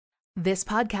This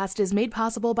podcast is made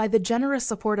possible by the generous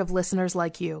support of listeners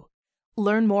like you.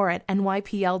 Learn more at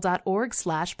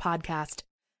nypl.org/podcast.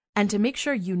 And to make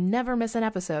sure you never miss an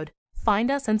episode,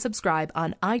 find us and subscribe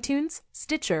on iTunes,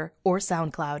 Stitcher, or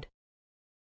SoundCloud.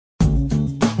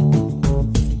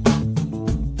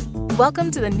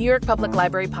 Welcome to the New York Public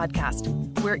Library podcast,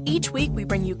 where each week we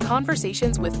bring you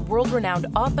conversations with world-renowned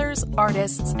authors,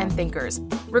 artists, and thinkers,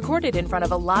 recorded in front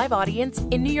of a live audience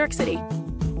in New York City.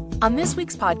 On this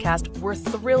week's podcast, we're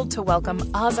thrilled to welcome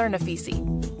Azar Nafisi,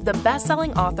 the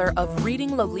best-selling author of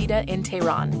Reading Lolita in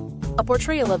Tehran, a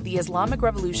portrayal of the Islamic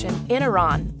Revolution in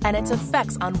Iran and its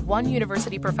effects on one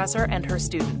university professor and her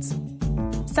students.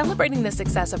 Celebrating the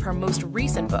success of her most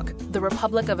recent book, The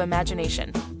Republic of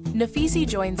Imagination, Nafisi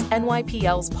joins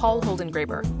NYPL's Paul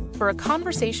Holdengraber for a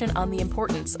conversation on the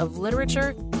importance of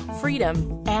literature,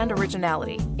 freedom, and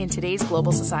originality in today's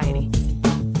global society.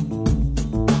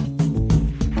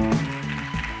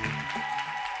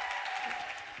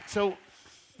 So,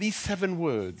 these 7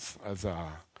 words,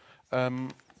 Azar,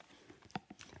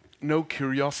 no,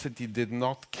 curiosity did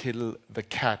not kill the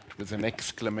cat with an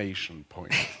exclamation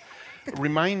point.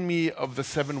 Remind me of the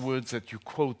 7 words that you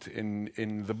quote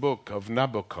in the book of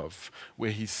Nabokov,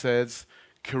 where he says,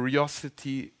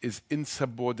 curiosity is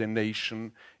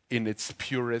insubordination in its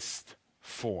purest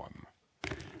form,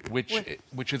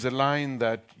 which is a line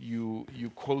that you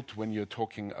quote when you're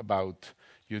talking about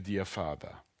your dear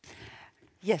father.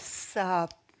 Yes.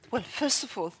 Well, first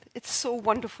of all, it's so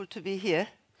wonderful to be here.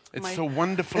 It's so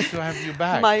wonderful to have you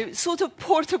back. My sort of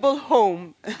portable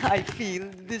home, I feel.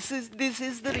 This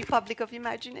is the Republic of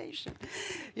Imagination.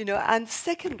 You know, and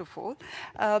second of all,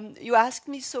 you asked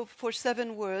me for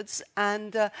 7 words,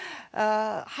 and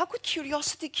how could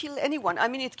curiosity kill anyone? I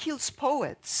mean, it kills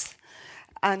poets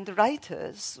and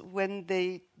writers when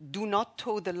they do not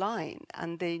toe the line,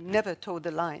 and they never toe the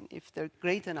line if they're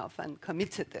great enough and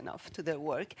committed enough to their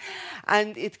work.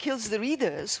 And it kills the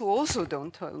readers who also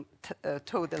don't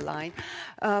toe the line.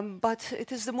 But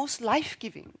it is the most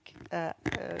life-giving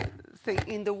thing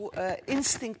in the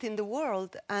instinct in the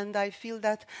world, and I feel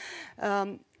that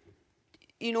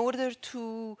in order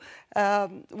to,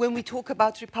 when we talk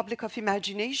about Republic of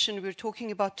Imagination, we're talking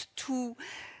about 2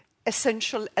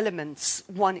 essential elements.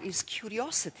 One is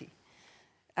curiosity.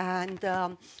 And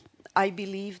I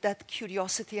believe that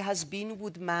curiosity has been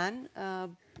with man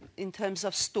in terms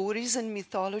of stories and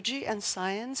mythology and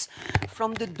science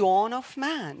from the dawn of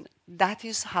man. That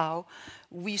is how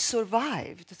we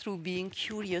survived, through being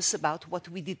curious about what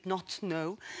we did not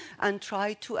know and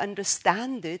try to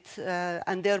understand it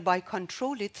and thereby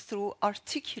control it through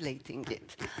articulating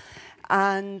it.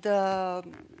 And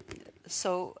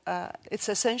so it's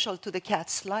essential to the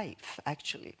cat's life,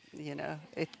 actually. You know,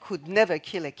 it could never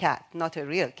kill a cat, not a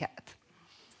real cat.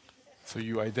 So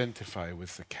you identify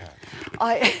with the cat?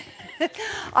 I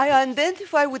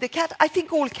identify with the cat. I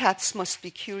think all cats must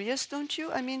be curious, don't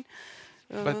you? I mean,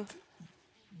 but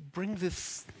bring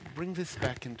this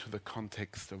back into the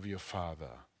context of your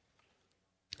father.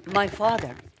 My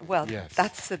father. Well, yes.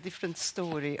 That's a different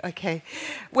story. Okay.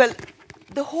 Well,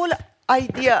 the whole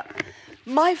idea.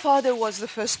 My father was the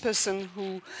first person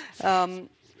who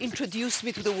introduced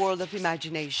me to the world of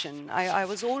imagination. I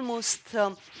was almost,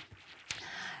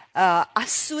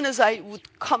 as soon as I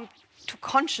would come to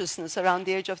consciousness around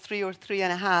the age of 3 or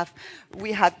 3.5,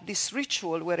 we had this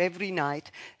ritual where every night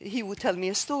he would tell me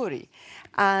a story.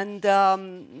 And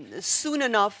soon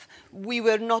enough,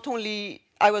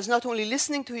 I was not only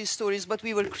listening to his stories, but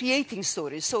we were creating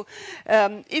stories. So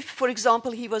if, for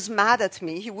example, he was mad at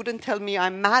me, he wouldn't tell me,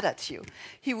 I'm mad at you.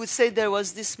 He would say there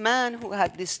was this man who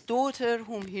had this daughter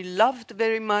whom he loved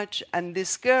very much, and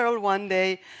this girl one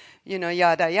day, you know,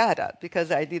 yada yada,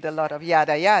 because I did a lot of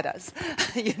yada yadas,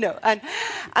 you know.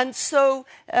 And so,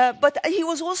 but he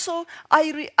was also,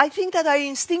 I think that I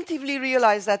instinctively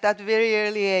realized at that very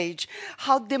early age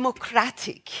how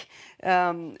democratic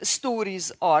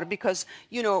stories are, because,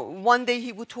 you know, one day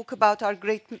he would talk about our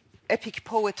great epic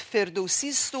poet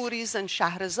Ferdowsi's stories and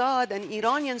Shahrazad and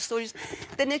Iranian stories.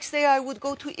 The next day I would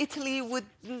go to Italy with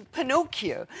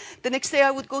Pinocchio. The next day I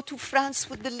would go to France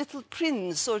with The Little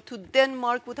Prince, or to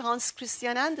Denmark with Hans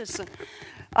Christian Andersen.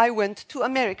 I went to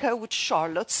America with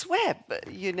Charlotte's Web,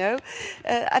 you know.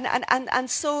 And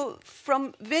so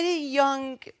from very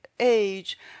young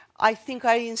age, I think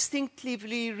I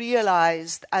instinctively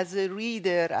realized as a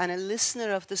reader and a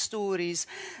listener of the stories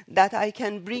that I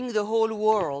can bring the whole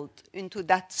world into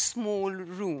that small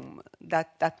room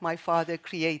that my father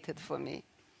created for me.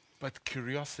 But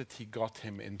curiosity got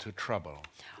him into trouble.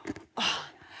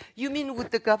 You mean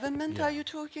with the government, Yeah. are you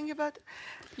talking about?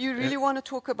 You really want to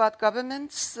talk about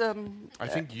governments? I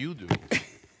think you do.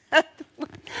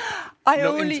 I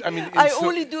No,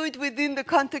 only do it within the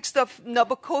context of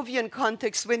Nabokovian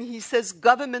context when he says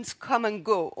governments come and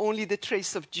go, only the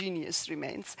trace of genius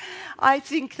remains. I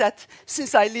think that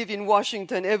since I live in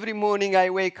Washington, every morning I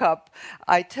wake up,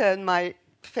 I turn my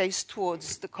face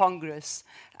towards the Congress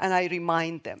and I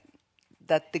remind them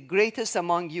that the greatest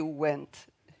among you went,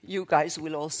 you guys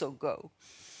will also go.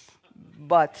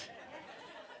 But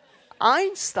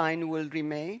Einstein will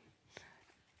remain,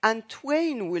 and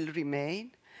Twain will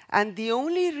remain, and the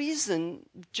only reason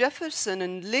Jefferson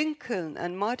and Lincoln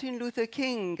and Martin Luther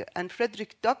King and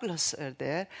Frederick Douglass are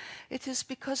there, it is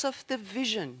because of the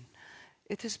vision.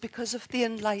 It is because of the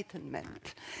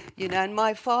Enlightenment. And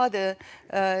my father,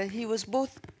 he was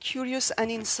both curious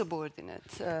and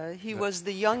insubordinate. He was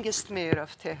the youngest mayor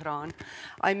of Tehran.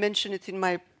 I mention it in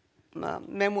my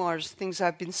memoirs, things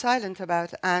I've been silent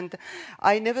about, and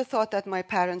I never thought that my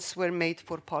parents were made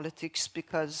for politics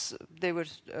because they were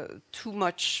too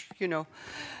much,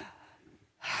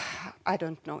 I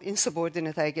don't know,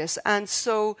 insubordinate, I guess. And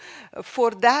so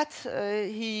for that,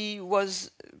 he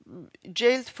was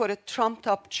jailed for a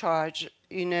trumped-up charge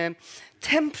in a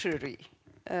temporary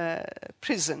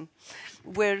prison,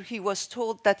 where he was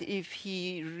told that if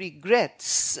he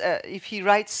if he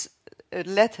writes a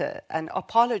letter and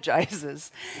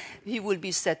apologizes, he will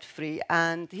be set free.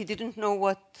 And he didn't know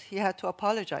what he had to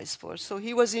apologize for. So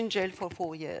he was in jail for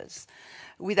 4 years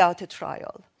without a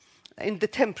trial, in the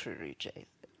temporary jail,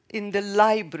 in the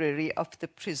library of the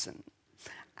prison.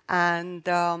 And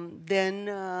then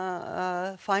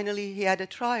finally he had a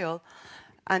trial,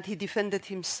 and he defended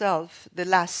himself. The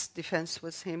last defense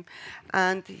was him.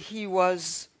 And he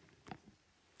was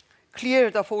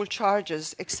cleared of all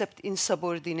charges except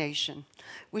insubordination,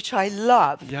 which I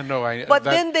love. Yeah, no, but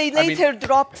then they later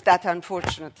dropped that,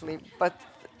 unfortunately. But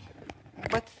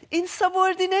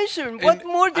insubordination, what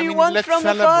more do you want from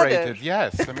a father? Let's celebrate it,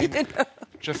 yes.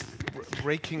 Just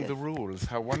breaking the rules,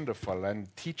 how wonderful, and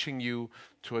teaching you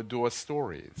to adore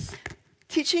stories.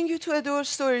 Teaching you to adore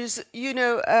stories,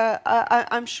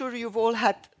 I'm sure you've all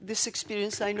had this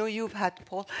experience. I know you've had,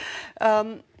 Paul.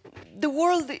 The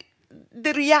world,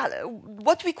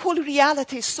 what we call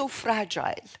reality is so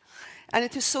fragile, and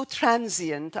it is so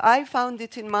transient. I found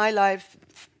it in my life,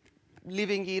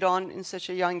 leaving Iran in such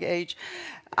a young age,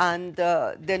 and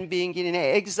then being in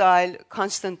exile,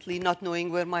 constantly not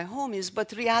knowing where my home is.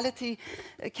 But reality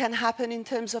can happen in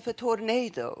terms of a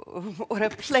tornado or a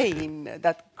plane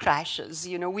that crashes.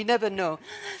 We never know.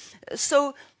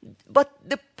 So, but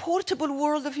the portable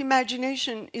world of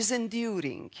imagination is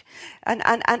enduring, and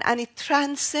it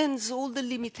transcends all the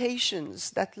limitations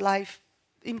that life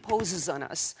imposes on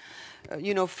us,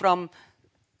 from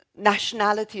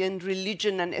nationality and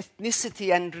religion and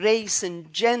ethnicity and race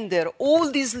and gender. All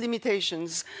these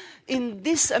limitations in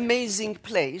this amazing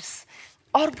place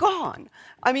are gone.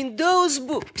 I mean, those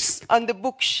books on the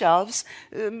bookshelves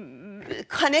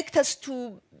connect us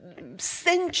to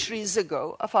centuries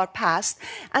ago of our past,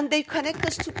 and they connect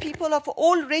us to people of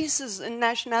all races and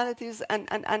nationalities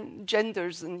and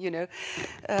genders, and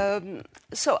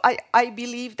so I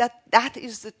believe that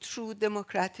is the true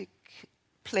democratic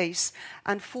place,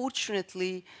 and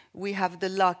fortunately we have the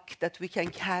luck that we can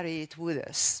carry it with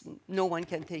us. No one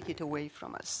can take it away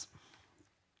from us.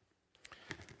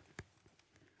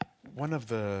 One of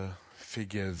the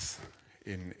figures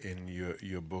in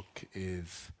your book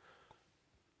is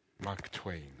Mark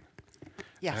Twain.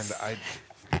 Yes. And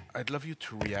I'd love you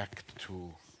to react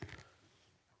to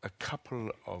a couple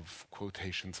of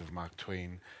quotations of Mark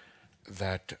Twain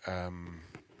that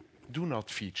do not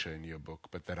feature in your book,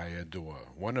 but that I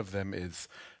adore. One of them is,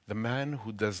 "The man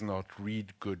who does not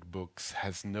read good books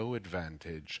has no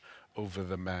advantage over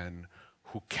the man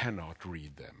who cannot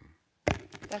read them."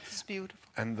 That is beautiful.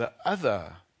 And the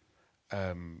other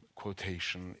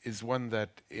quotation is one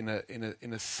that, in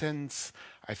a sense,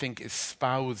 I think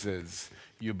espouses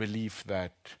your belief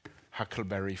that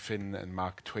Huckleberry Finn and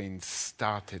Mark Twain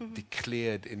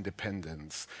declared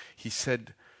independence. He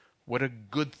said, "What a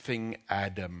good thing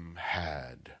Adam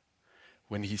had.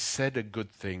 When he said a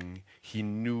good thing, he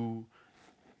knew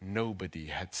nobody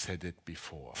had said it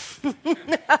before."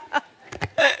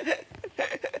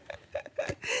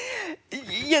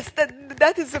 Yes,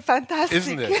 that is a fantastic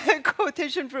Isn't it?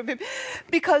 quotation from him,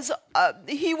 because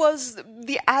he was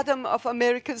the Adam of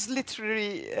America's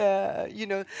literary,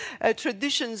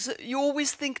 traditions. You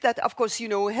always think that, of course,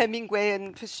 Hemingway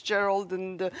and Fitzgerald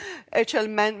and H.L.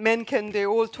 Mencken, they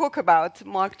all talk about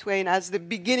Mark Twain as the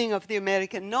beginning of the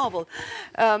American novel.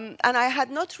 And I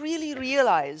had not really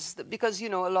realized, because, a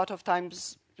lot of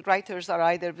times writers are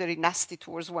either very nasty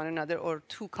towards one another or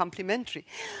too complimentary.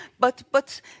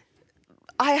 But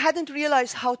I hadn't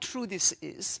realized how true this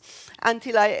is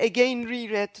until I again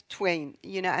reread Twain,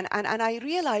 and I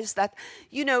realized that,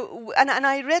 and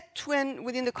I read Twain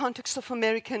within the context of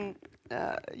American,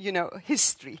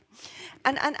 history.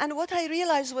 And what I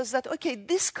realized was that, okay,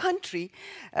 this country,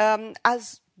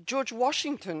 as George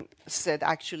Washington said,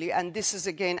 actually, and this is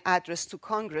again addressed to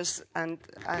Congress and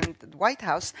the White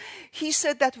House, he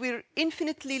said that we're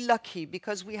infinitely lucky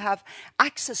because we have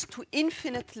access to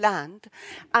infinite land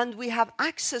and we have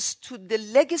access to the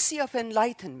legacy of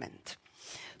enlightenment.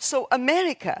 So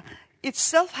America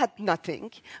itself had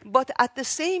nothing, but at the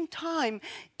same time,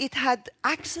 it had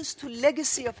access to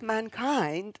legacy of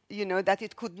mankind, that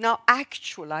it could now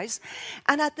actualize.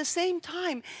 And at the same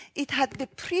time, it had the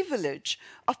privilege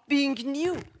of being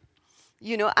new.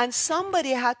 And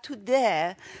somebody had to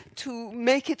dare to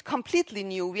make it completely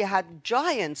new. We had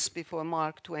giants before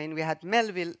Mark Twain. We had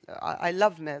Melville. I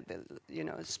love Melville,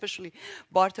 especially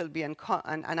Bartleby and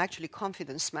actually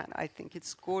Confidence Man. I think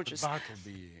it's gorgeous.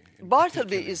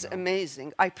 Bartleby is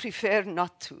amazing. I prefer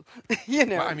not to,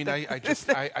 Well, I mean, I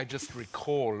just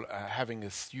recall having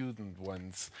a student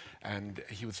once, and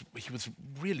he was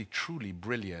really truly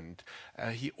brilliant.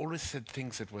 He always said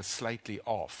things that were slightly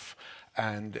off.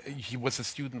 And he was a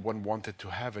student one wanted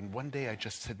to have. And one day I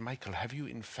just said, Michael, have you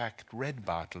in fact read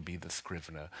Bartleby the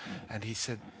Scrivener? And he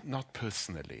said, not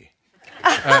personally.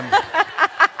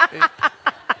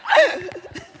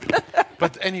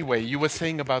 But anyway, you were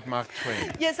saying about Mark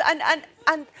Twain. Yes,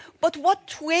 but what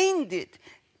Twain did,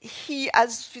 he,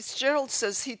 as Fitzgerald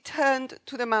says, he turned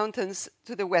to the mountains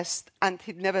to the west and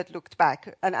he never looked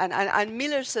back. And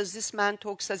Miller says this man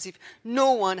talks as if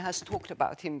no one has talked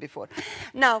about him before.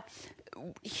 Now,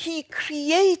 he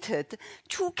created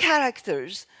two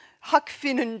characters, Huck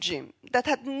Finn and Jim, that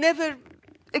had never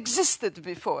existed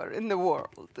before in the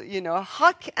world.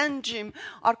 Huck and Jim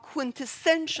are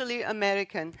quintessentially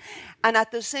American and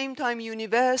at the same time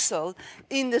universal,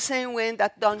 in the same way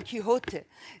that Don Quixote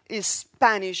is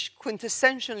Spanish,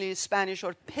 quintessentially Spanish,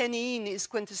 or Penin is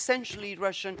quintessentially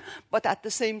Russian, but at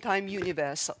the same time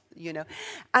universal,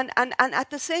 And at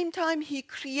the same time, he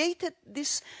created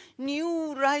this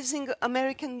new rising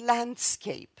American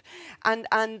landscape.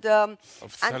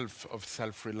 Of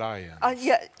self-reliance.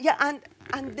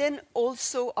 And then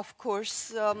also, of course,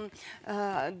 the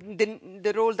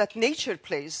role that nature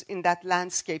plays in that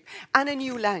landscape, and a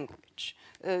new language,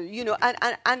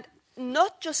 and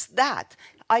not just that.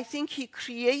 I think he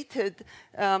created,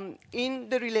 in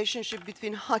the relationship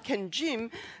between Huck and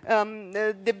Jim,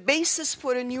 the basis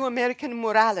for a new American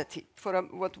morality, for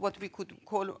what we could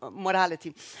call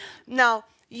morality. Now,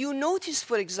 you notice,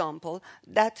 for example,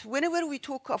 that whenever we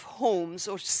talk of homes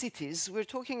or cities, we're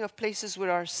talking of places where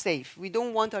are safe. We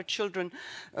don't want our children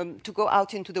to go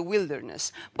out into the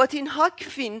wilderness. But in Huck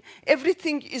Finn,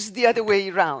 everything is the other way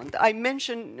around. I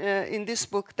mention in this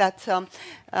book that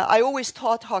I always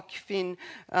taught Huck Finn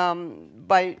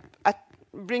by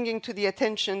bringing to the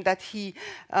attention that he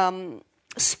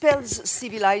spells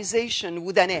civilization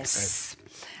with an S.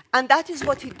 And that is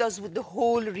what he does with the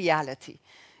whole reality.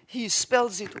 He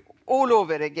spells it all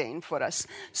over again for us.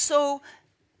 So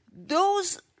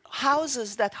those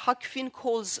houses that Huck Finn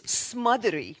calls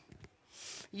smuddery,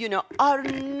 are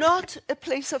not a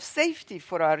place of safety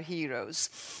for our heroes.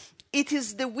 It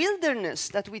is the wilderness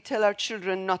that we tell our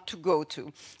children not to go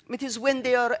to. It is when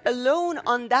they are alone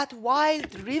on that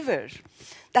wild river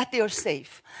that they are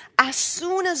safe. As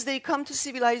soon as they come to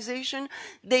civilization,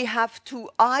 they have to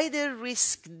either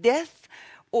risk death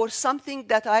or something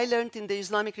that I learned in the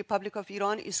Islamic Republic of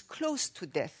Iran is close to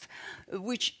death,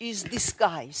 which is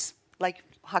disguise, like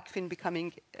Huck Finn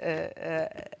becoming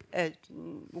a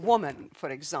woman, for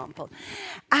example.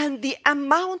 And the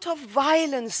amount of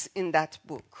violence in that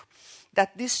book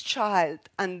that this child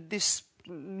and this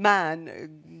man,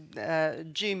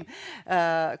 Jim,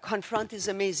 confront is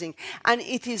amazing. And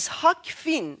it is Huck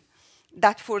Finn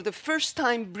that for the first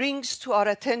time brings to our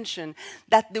attention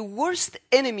that the worst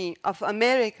enemy of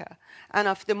America and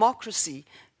of democracy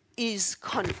is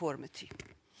conformity.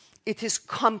 It is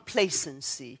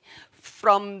complacency.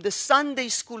 From the Sunday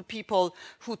school people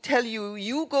who tell you,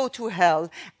 you go to hell,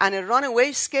 and a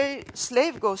runaway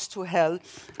slave goes to hell,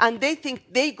 and they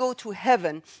think they go to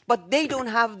heaven, but they don't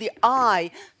have the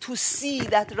eye to see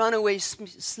that runaway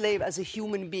slave as a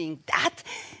human being. That,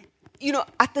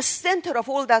 at the center of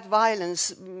all that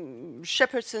violence,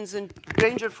 Shepherdsons and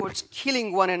Grangerfords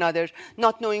killing one another,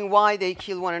 not knowing why they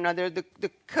kill one another,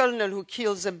 the colonel who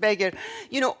kills a beggar,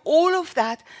 all of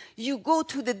that, you go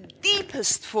to the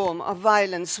deepest form of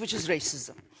violence, which is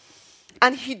racism.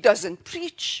 And he doesn't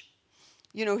preach.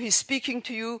 You know, he's speaking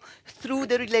to you through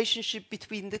the relationship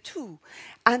between the two.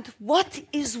 And what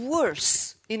is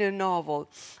worse in a novel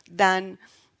than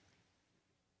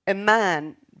a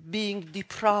man being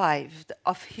deprived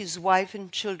of his wife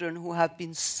and children who have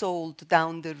been sold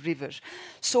down the river?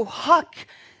 So Huck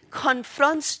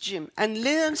confronts Jim and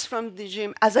learns from the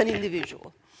Jim as an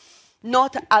individual,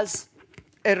 not as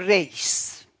a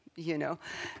race. You know,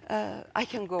 I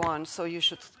can go on, so you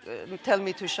should tell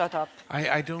me to shut up.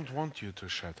 I don't want you to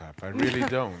shut up. I really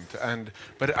don't.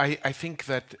 But I think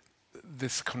that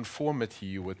this conformity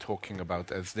you were talking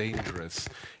about as dangerous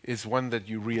is one that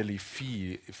you really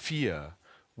fear.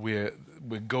 We're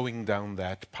going down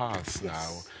that path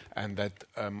now, and that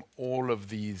all of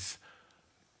these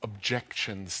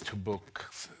objections to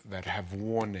books that have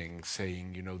warnings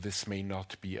saying, you know, this may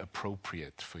not be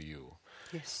appropriate for you.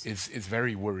 Yes. Is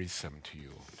very worrisome to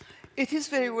you. It is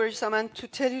very worrisome, and to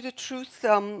tell you the truth,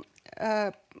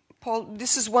 Paul,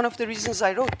 this is one of the reasons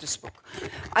I wrote this book.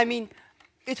 I mean,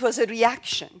 it was a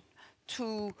reaction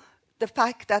to the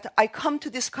fact that I come to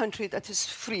this country that is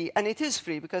free, and it is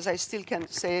free because I still can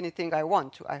say anything I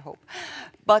want to, I hope.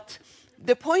 But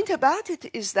the point about it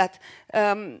is that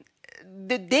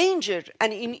the danger,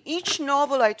 and in each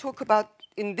novel I talk about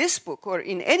in this book or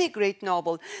in any great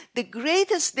novel, the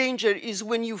greatest danger is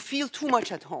when you feel too much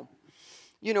at home.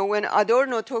 You know, when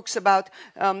Adorno talks about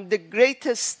the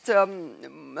greatest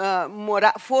form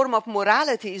of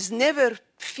morality is never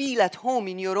feel at home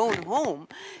in your own home.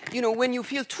 You know, when you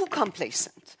feel too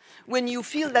complacent, when you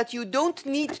feel that you don't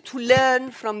need to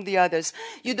learn from the others,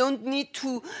 you don't need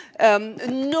to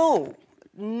know.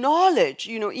 Knowledge,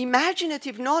 you know,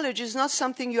 imaginative knowledge is not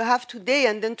something you have today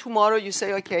and then tomorrow you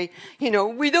say, okay, you know,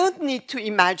 we don't need to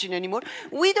imagine anymore.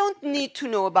 We don't need to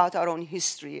know about our own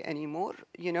history anymore,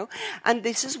 you know. And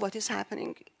this is what is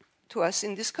happening to us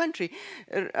in this country.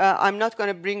 I'm not going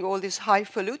to bring all these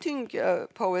highfalutin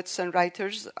poets and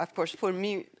writers. Of course, for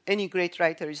me, any great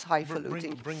writer is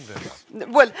highfalutin. Bring them up.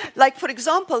 Well, like, for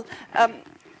example,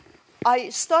 I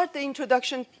start the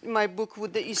introduction in my book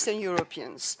with the Eastern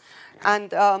Europeans.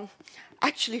 And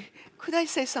actually, could I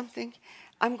say something?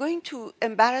 I'm going to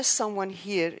embarrass someone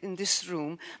here in this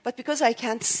room, but because I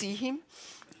can't see him,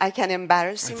 I can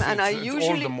embarrass him, and I usually...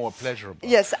 all the more pleasurable.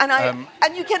 Yes, and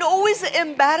and you can always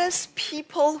embarrass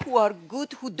people who are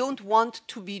good, who don't want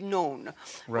to be known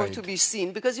or to be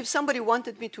seen. Because if somebody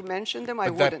wanted me to mention them, I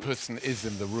wouldn't. But that person is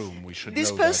in the room. We should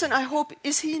this know person, that. I hope,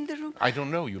 is he in the room? I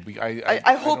don't know.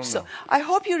 I hope so. I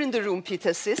hope you're in the room,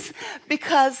 Peter Sis,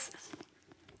 because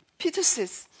Peter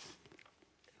Sis,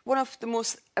 one of the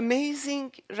most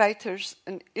amazing writers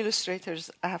and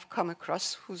illustrators I have come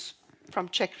across, who's from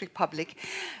Czech Republic.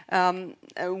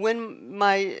 When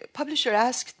my publisher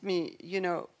asked me, you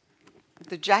know,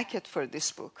 the jacket for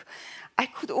this book, I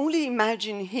could only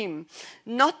imagine him,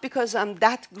 not because I'm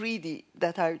that greedy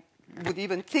that I would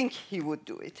even think he would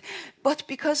do it, but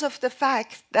because of the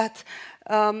fact that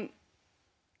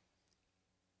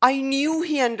I knew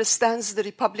he understands the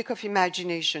Republic of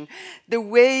Imagination, the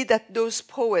way that those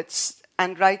poets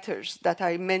and writers that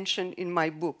I mentioned in my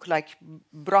book, like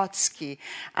Brodsky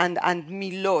and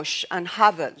Milosz and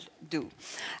Havel do.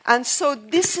 And so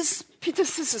this is Peter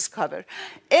Sis's cover.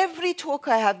 Every talk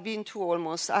I have been to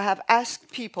almost, I have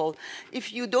asked people,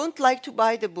 if you don't like to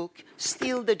buy the book,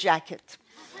 steal the jacket.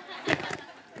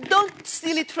 Don't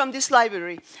steal it from this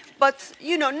library, but,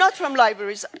 you know, not from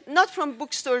libraries, not from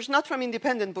bookstores, not from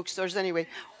independent bookstores anyway.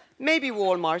 Maybe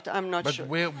Walmart, I'm not sure.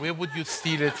 But where would you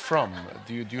steal it from?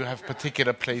 Do you have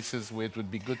particular places where it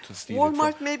would be good to steal Walmart,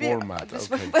 it from? maybe. Walmart,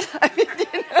 okay. But I mean,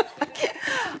 you know,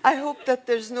 I hope that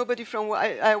there's nobody from...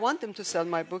 I want them to sell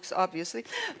my books, obviously.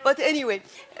 But anyway,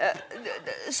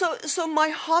 so my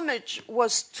homage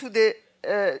was to the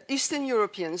Eastern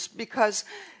Europeans because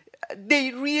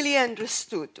they really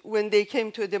understood when they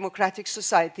came to a democratic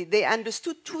society. They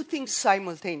understood two things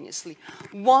simultaneously.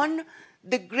 One,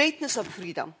 the greatness of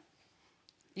freedom.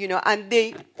 You know, and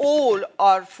they all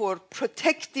are for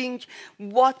protecting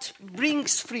what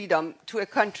brings freedom to a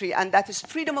country, and that is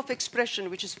freedom of expression,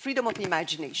 which is freedom of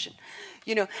imagination.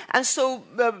 You know, and so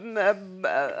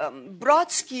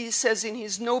Brodsky says in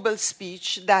his Nobel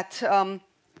speech that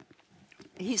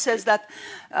he says that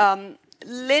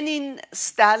Lenin,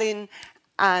 Stalin,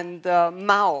 and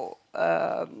Mao,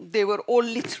 they were all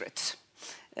literate.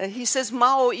 He says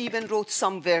Mao even wrote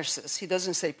some verses. He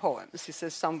doesn't say poems. He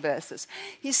says some verses.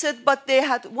 He said, but they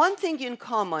had one thing in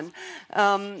common.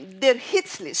 Their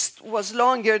hit list was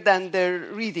longer than their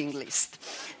reading list.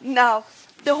 Now,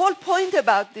 the whole point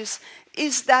about this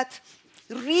is that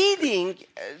reading,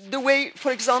 the way,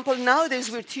 for example, nowadays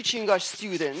we're teaching our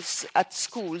students at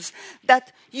schools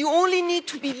that you only need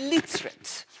to be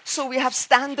literate. So we have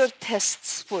standard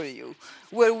tests for you,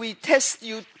 where we test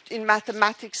you in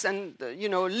mathematics and,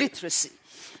 literacy.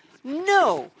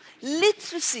 No,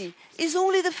 literacy is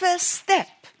only the first step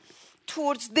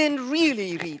towards then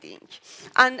really reading.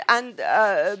 And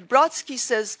Brodsky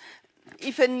says,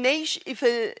 he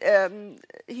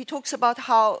talks about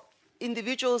how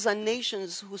individuals and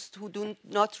nations who do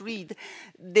not read,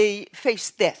 they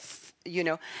face death,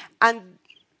 And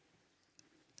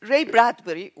Ray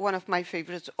Bradbury, one of my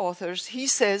favorite authors, he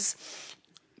says,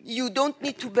 you don't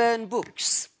need to burn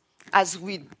books, as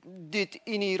we did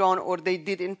in Iran, or they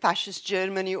did in fascist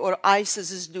Germany, or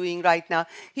ISIS is doing right now.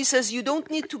 He says, you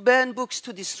don't need to burn books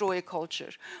to destroy a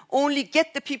culture. Only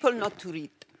get the people not to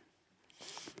read them.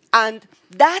 And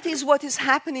that is what is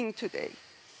happening today.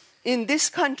 In this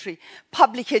country,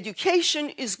 public education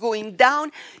is going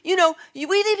down. We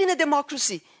live in a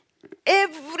democracy.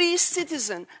 Every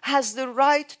citizen has the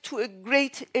right to a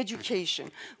great education.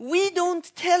 We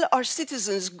don't tell our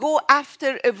citizens, go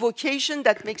after a vocation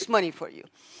that makes money for you.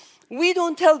 We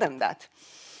don't tell them that.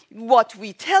 What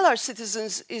we tell our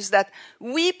citizens is that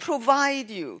we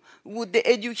provide you with the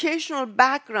educational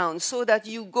background so that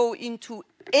you go into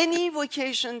any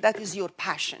vocation that is your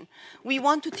passion. We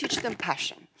want to teach them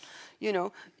passion.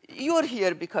 You're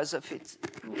here because of it.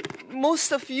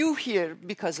 Most of you here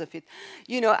because of it.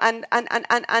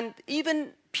 And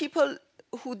even people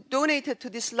who donated to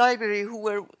this library, who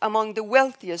were among the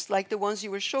wealthiest, like the ones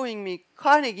you were showing me,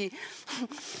 Carnegie,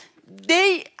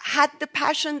 they had the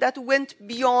passion that went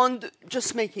beyond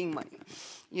just making money.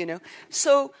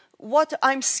 So what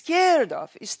I'm scared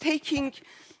of is taking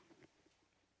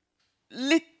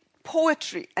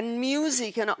poetry and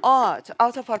music and art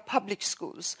out of our public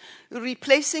schools,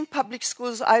 replacing public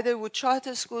schools either with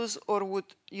charter schools or with,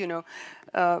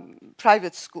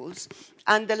 private schools.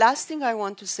 And the last thing I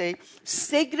want to say,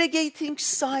 segregating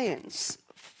science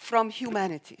from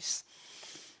humanities.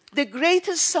 The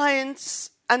greatest science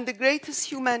and the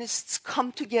greatest humanists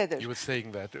come together. You were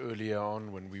saying that earlier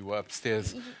on when we were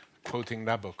upstairs quoting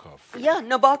Nabokov. Yeah,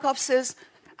 Nabokov says,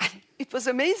 it was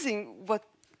amazing what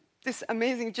this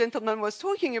amazing gentleman was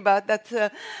talking about, that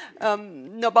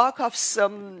Nabokov's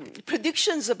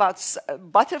predictions about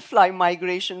butterfly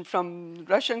migration from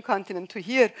Russian continent to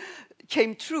here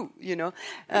came true,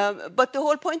 But the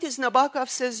whole point is Nabokov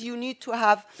says you need to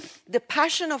have the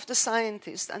passion of the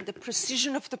scientist and the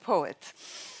precision of the poet,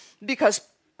 because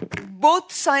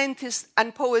both scientists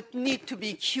and poet need to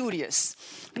be curious,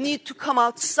 need to come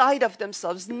outside of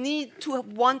themselves, need to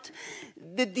want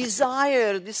the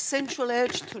desire, the sensual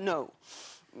urge to know.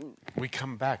 We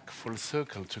come back full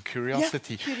circle to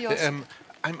curiosity. Yeah, curiosity.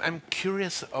 I'm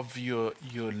curious of your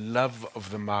love of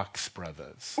the Marx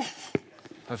Brothers.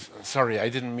 Sorry, I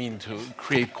didn't mean to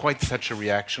create quite such a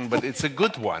reaction, but it's a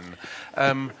good one.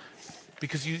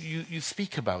 Because you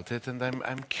speak about it, and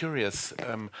I'm curious,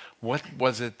 what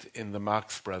was it in the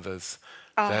Marx Brothers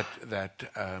that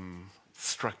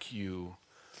struck you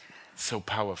so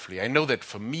powerfully? I know that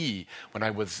for me, when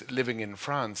I was living in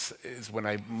France, is when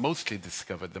I mostly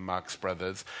discovered the Marx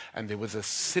Brothers, and there was a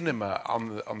cinema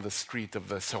on the street of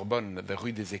the Sorbonne, the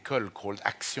Rue des Écoles, called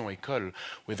Action École,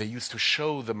 where they used to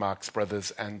show the Marx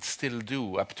Brothers, and still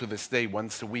do up to this day.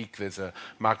 Once a week, there's a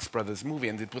Marx Brothers movie,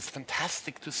 and it was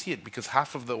fantastic to see it because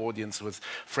half of the audience was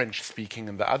French-speaking,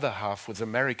 and the other half was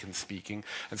American-speaking,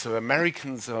 and so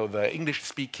Americans or the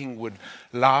English-speaking would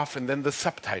laugh, and then the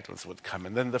subtitles would come,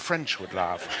 and then the French would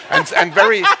laugh, and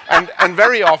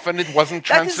very often it wasn't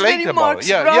translatable.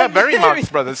 Very Marx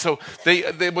Brothers. So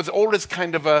there was always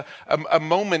kind of a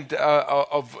moment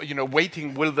of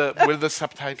waiting. Will the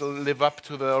subtitle live up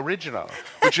to the original?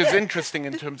 Which is interesting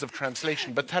in terms of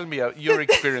translation. But tell me your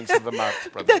experience of the Marx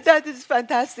Brothers. That is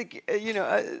fantastic.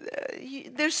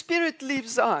 Their spirit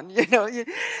lives on.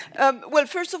 Well,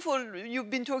 first of all, you've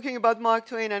been talking about Mark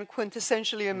Twain and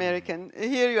quintessentially American.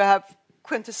 Here you have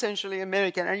quintessentially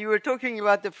American, and you were talking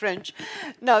about the French.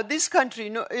 Now, this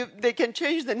country, they can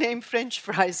change the name French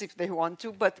fries if they want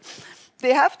to, but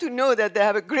they have to know that they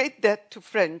have a great debt to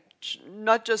French,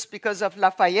 not just because of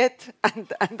Lafayette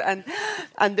and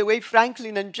the way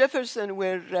Franklin and Jefferson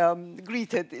were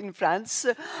greeted in France,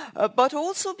 but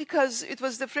also because it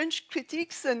was the French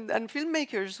critics and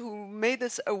filmmakers who made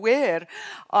us aware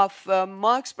of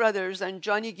Marx Brothers and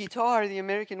Johnny Guitar, the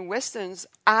American Westerns,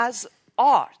 as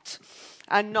art,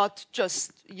 and not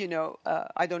just,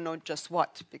 I don't know just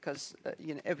what, because,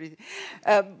 everything.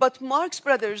 But Marx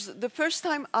Brothers, the first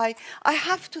time I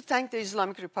have to thank the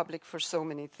Islamic Republic for so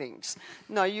many things.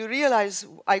 Now, you realize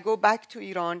I go back to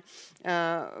Iran,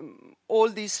 all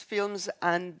these films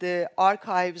and the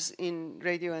archives in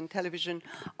radio and television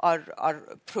are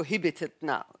prohibited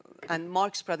now. And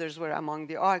Marx Brothers were among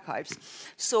the archives.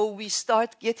 So we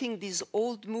start getting these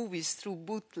old movies through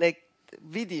bootleg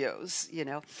videos,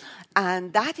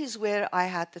 and that is where I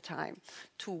had the time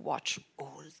to watch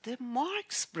all the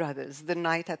Marx Brothers, the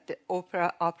night at the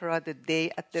opera, the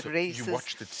day at the races. You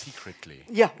watched it secretly?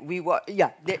 Yeah,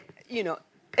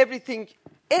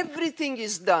 everything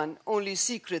is done only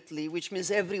secretly, which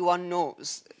means everyone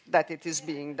knows that it is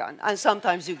being done, and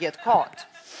sometimes you get caught.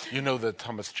 You know the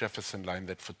Thomas Jefferson line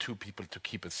that for two people to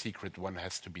keep a secret, one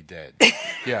has to be dead.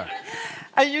 Yeah.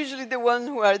 And usually the ones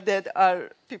who are dead are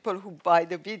people who buy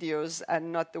the videos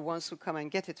and not the ones who come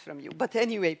and get it from you. But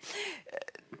anyway,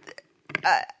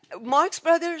 Marx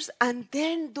Brothers, and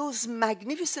then those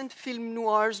magnificent film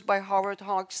noirs by Howard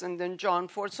Hawks and then John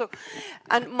Ford.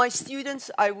 And my students,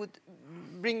 I would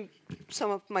bring some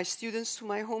of my students to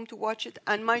my home to watch it,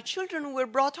 and my children were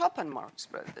brought up on Marx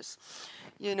Brothers.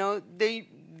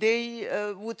 They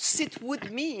would sit with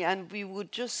me and we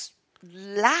would just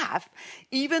laugh,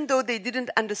 even though they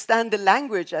didn't understand the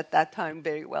language at that time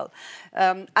very well.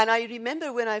 And I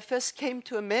remember when I first came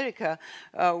to America,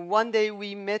 one day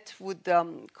we met with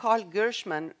Carl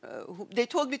Gershman. They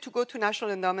told me to go to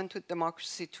National Endowment to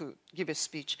Democracy to give a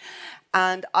speech.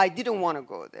 And I didn't want to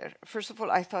go there. First of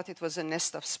all, I thought it was a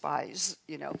nest of spies,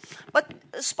 But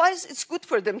spies, it's good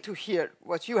for them to hear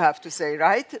what you have to say,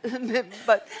 right?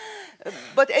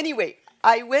 But anyway,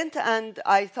 I went and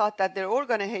I thought that they're all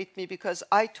going to hate me because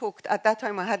I talked, at that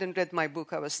time I hadn't read my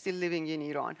book, I was still living in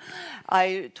Iran.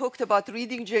 I talked about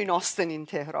reading Jane Austen in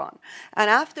Tehran. And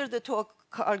after the talk,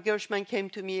 Carl Gershman came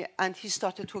to me and he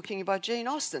started talking about Jane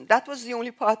Austen. That was the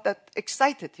only part that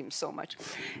excited him so much.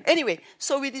 Anyway,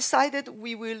 so we decided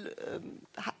we will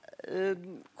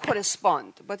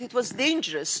correspond. But it was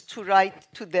dangerous to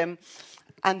write to them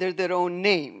under their own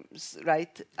names,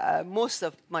 right? Most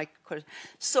of my course.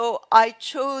 So I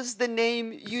chose the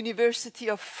name University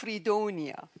of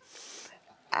Fredonia.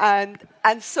 And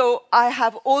so I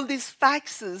have all these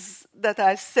faxes that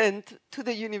I sent to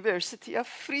the University of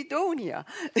Fredonia,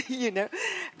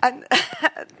 And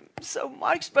so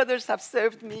Marx Brothers have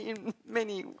served me in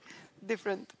many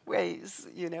different ways,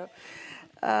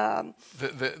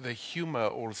 The humor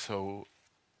also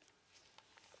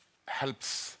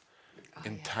helps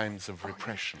in times of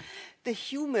repression. The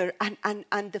humor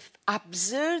and the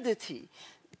absurdity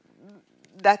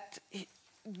that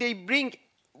they bring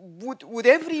with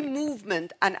every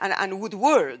movement and with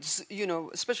words,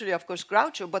 especially, of course,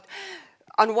 Groucho, but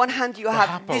on one hand you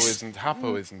have this...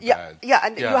 Harpo isn't bad. Yeah,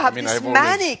 and you have this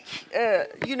manic,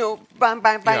 bang,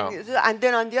 bang, bang. Yeah. And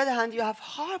then on the other hand, you have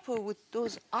Harpo with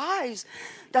those eyes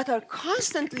that are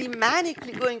constantly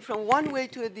manically going from one way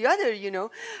to the other,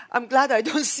 I'm glad I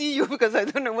don't see you because I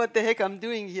don't know what the heck I'm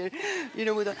doing here,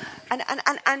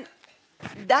 and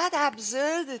that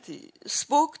absurdity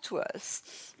spoke to us,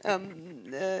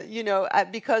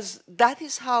 because that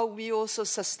is how we also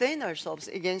sustain ourselves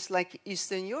against, like,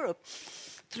 Eastern Europe,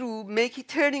 through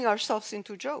turning ourselves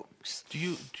into jokes. Do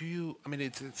you? I mean,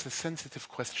 it's a sensitive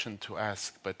question to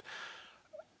ask, but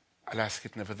I'll ask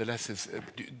it nevertheless.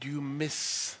 Do you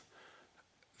miss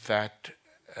that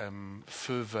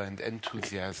fervor and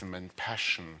enthusiasm and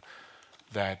passion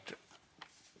that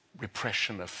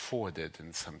repression afforded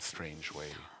in some strange way?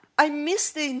 I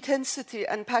miss the intensity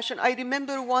and passion. I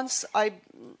remember once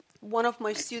one of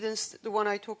my students, the one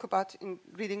I talk about in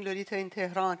Reading Lolita in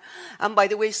Tehran, and by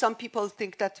the way, some people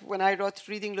think that when I wrote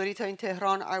Reading Lolita in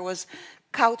Tehran, I was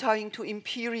kowtowing to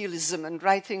imperialism and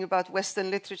writing about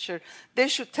Western literature. They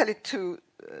should tell it to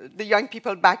the young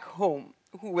people back home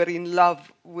who were in love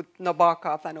with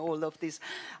Nabokov and all of this.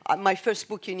 My first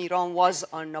book in Iran was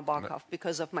on Nabokov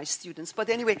because of my students. But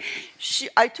anyway,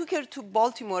 I took her to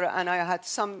Baltimore and I had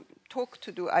some talk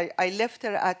to do. I left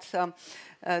her at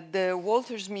the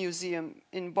Walters Museum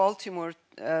in Baltimore.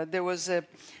 There was an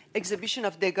exhibition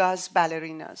of Degas'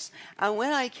 ballerinas. And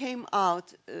when I came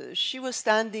out, she was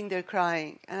standing there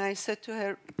crying. And I said to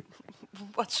her,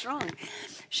 "What's wrong?"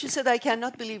 She said, "I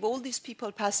cannot believe all these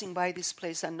people passing by this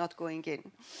place and not going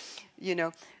in."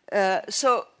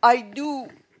 So I do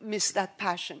miss that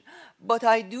passion, but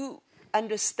I do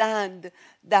understand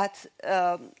that,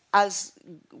 as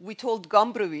we told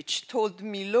Gombrowicz, told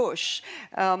Miloš,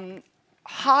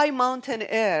 high mountain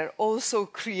air also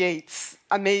creates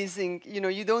amazing.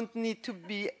 You don't need to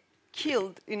be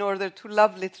killed in order to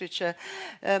love literature.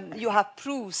 You have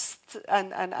Proust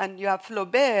and you have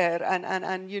Flaubert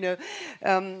and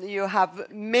you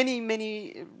have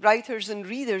many writers and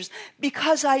readers,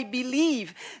 because I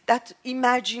believe that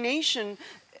imagination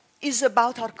is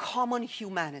about our common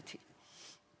humanity.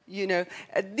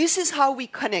 This is how we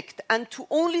connect, and to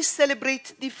only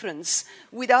celebrate difference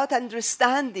without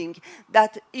understanding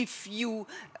that if you,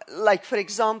 like for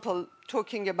example,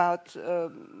 talking about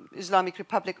Islamic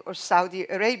Republic or Saudi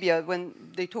Arabia, when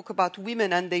they talk about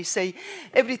women and they say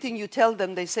everything you tell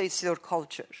them, they say it's your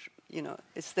culture,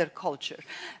 it's their culture.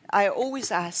 I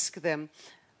always ask them,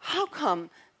 how come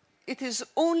it is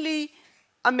only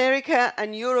America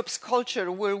and Europe's culture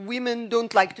where women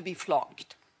don't like to be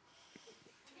flogged?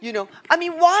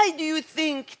 Why do you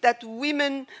think that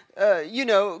women,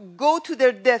 go to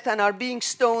their death and are being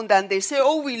stoned and they say,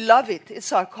 oh, we love it.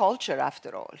 It's our culture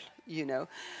after all,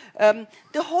 The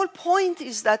whole point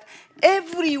is that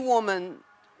every woman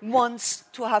wants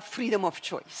to have freedom of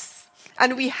choice.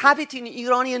 And we have it in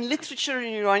Iranian literature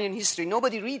and Iranian history.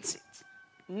 Nobody reads it.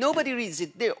 Nobody reads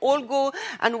it. They all go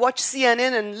and watch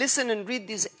CNN and listen and read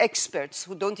these experts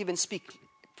who don't even speak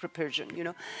Persian,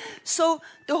 So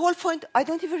the whole point, I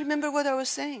don't even remember what I was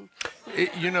saying.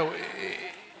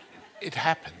 It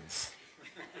happens.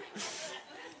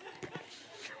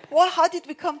 Well, how did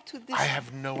we come to this? I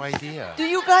have no idea. Do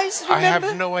you guys remember? I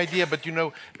have no idea, but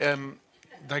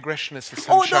digression is the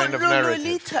sunshine of narrative.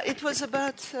 Lolita. It was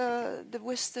about the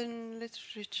Western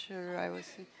literature, I was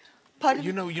thinking.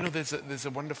 Pardon? There's a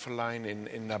wonderful line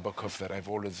in Nabokov that I've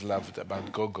always loved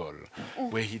about Gogol,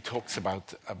 where he talks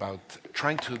about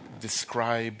trying to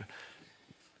describe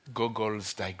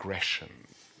Gogol's digression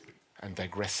and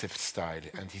digressive style.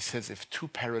 And he says, if two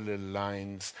parallel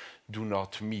lines do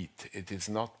not meet, it is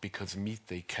not because meet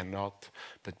they cannot,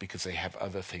 but because they have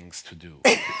other things to do.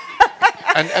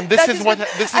 And this is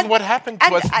what happened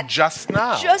to us just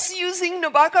now. Just using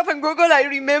Nabokov and Gogol, I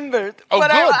remembered. Oh,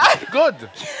 good.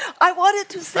 I wanted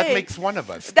to say that makes one of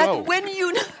us. That Go. when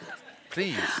you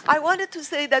please. I wanted to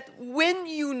say that when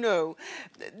you know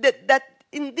that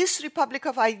in this republic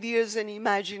of ideas and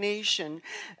imagination,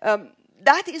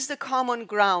 that is the common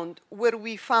ground where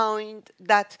we find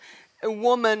that a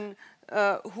woman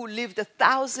who lived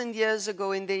 1,000 years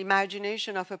ago in the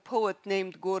imagination of a poet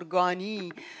named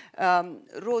Gorgani,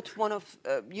 wrote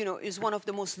is one of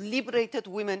the most liberated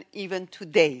women even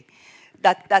today.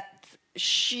 That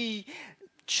she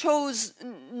chose,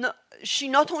 she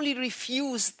not only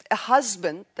refused a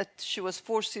husband that she was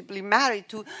forcibly married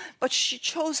to, but she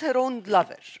chose her own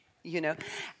lover,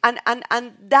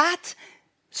 And that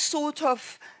sort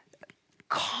of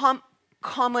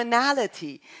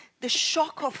commonality, the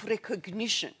shock of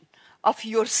recognition of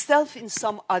yourself in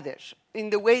some other, in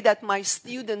the way that my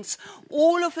students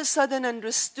all of a sudden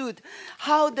understood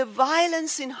how the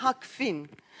violence in Huck Finn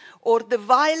or the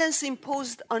violence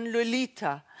imposed on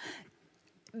Lolita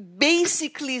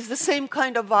basically is the same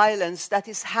kind of violence that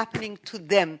is happening to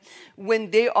them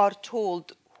when they are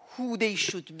told who they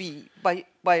should be by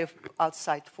an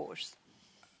outside force.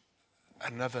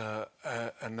 Another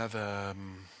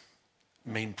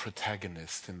main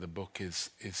protagonist in the book is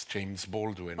James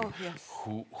Baldwin,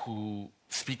 who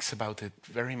speaks about it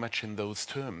very much in those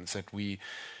terms, that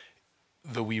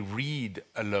though we read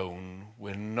alone,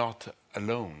 we're not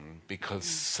alone,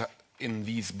 because in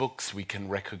these books we can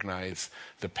recognize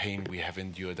the pain we have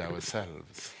endured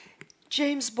ourselves.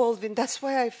 James Baldwin, that's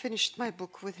why I finished my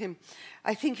book with him.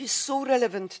 I think he's so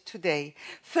relevant today.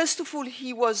 First of all,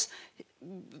 he was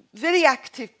very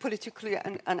active politically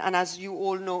and as you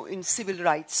all know, in civil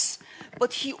rights.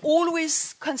 But he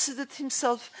always considered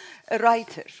himself a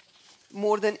writer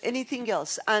more than anything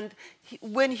else. And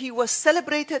when he was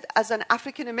celebrated as an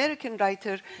African-American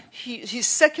writer, his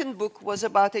second book was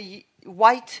about a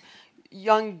white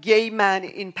young gay man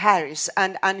in Paris.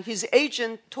 And his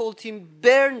agent told him,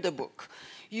 burn the book.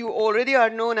 You already are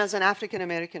known as an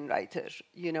African-American writer,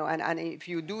 and if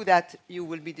you do that, you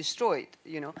will be destroyed,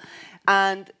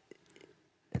 And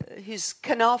his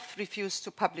Knopf refused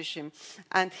to publish him,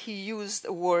 and he used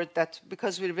a word that,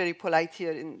 because we're very polite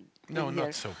here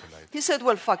not so polite. He said,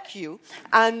 well, fuck you.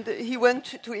 And he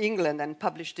went to England and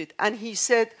published it. And he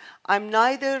said, I'm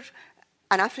neither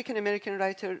an African-American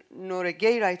writer nor a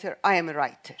gay writer, I am a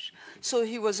writer. So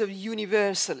he was a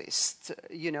universalist,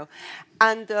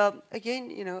 And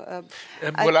again,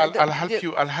 I'll help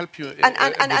you.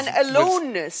 And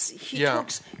aloneness.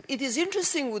 Talks. It is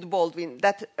interesting with Baldwin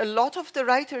that a lot of the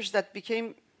writers that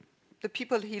became the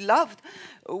people he loved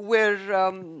were,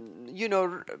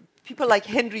 people like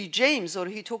Henry James, or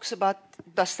he talks about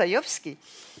Dostoevsky.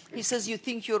 He says you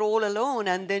think you're all alone,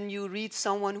 and then you read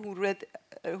someone who wrote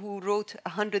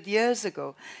 100 years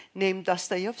ago, named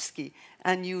Dostoevsky,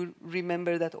 and you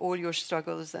remember that all your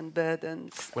struggles and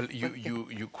burdens. Well,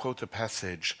 you quote a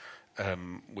passage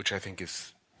which I think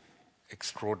is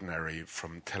extraordinary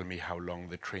from Tell Me How Long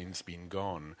the Train's Been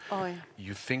Gone. Oh, yeah.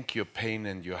 You think your pain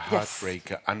and your Yes.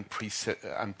 heartbreak are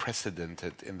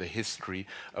unprecedented in the history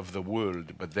of the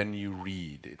world, but then you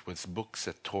read. It was books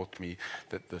that taught me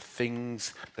that the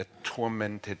things that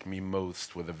tormented me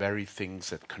most were the very things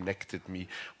that connected me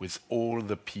with all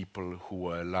the people who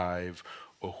were alive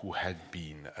or who had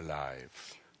been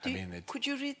alive. Could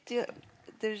you read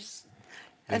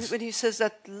and when he says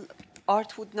that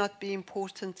art would not be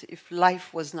important if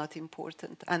life was not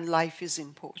important, and life is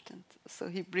important. So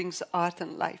he brings art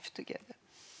and life together.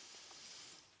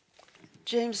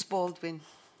 James Baldwin,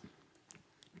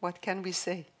 what can we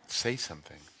say? Say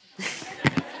something.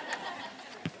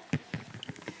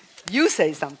 You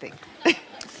say something.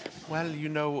 Well,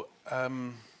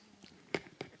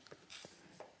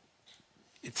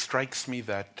 it strikes me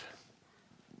that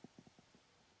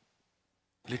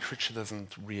literature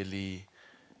doesn't really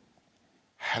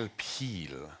help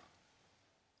heal,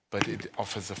 but it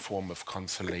offers a form of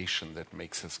consolation that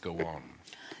makes us go on.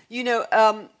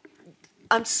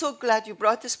 I'm so glad you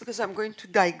brought this, because I'm going to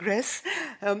digress.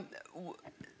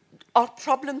 Our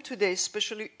problem today,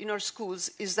 especially in our schools,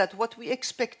 is that what we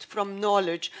expect from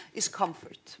knowledge is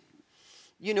comfort.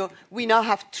 We now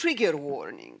have trigger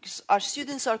warnings. Our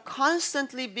students are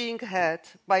constantly being hurt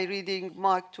by reading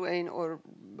Mark Twain or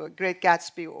Great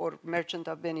Gatsby or Merchant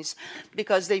of Venice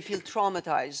because they feel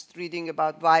traumatized reading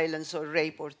about violence or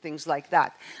rape or things like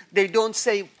that. They don't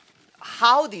say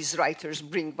how these writers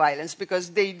bring violence,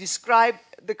 because they describe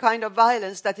the kind of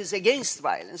violence that is against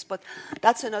violence, but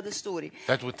that's another story.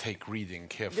 That would take reading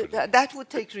carefully. That would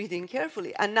take reading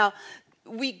carefully. And now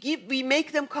we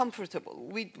make them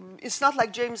comfortable. It's not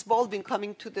like James Baldwin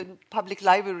coming to the public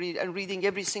library and reading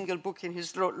every single book in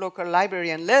his local library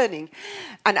and learning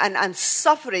and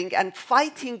suffering and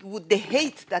fighting with the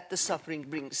hate that the suffering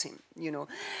brings him,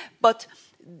 But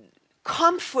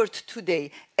comfort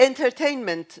today,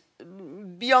 entertainment,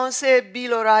 Beyonce,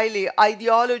 Bill O'Reilly,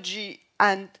 ideology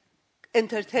and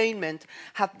entertainment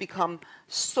have become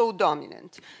so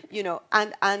dominant,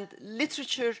 and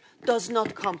literature does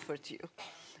not comfort you.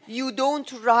 You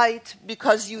don't write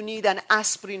because you need an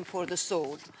aspirin for the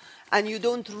soul, and you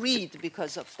don't read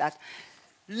because of that.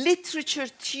 Literature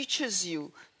teaches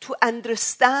you to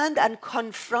understand and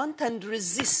confront and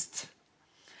resist.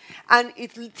 And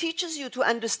it teaches you to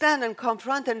understand and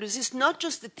confront and resist not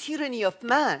just the tyranny of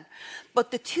man,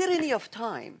 but the tyranny of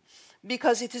time.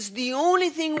 Because it is the only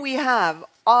thing we have,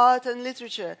 art and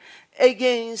literature,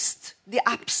 against the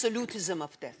absolutism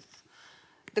of death.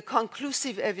 The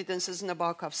conclusive evidence, as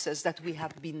Nabokov says, that we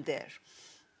have been there.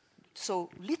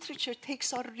 So literature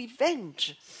takes our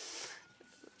revenge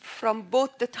from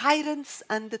both the tyrants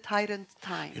and the tyrant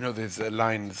time. There's a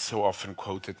line so often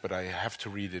quoted, but I have to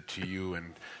read it to you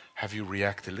and have you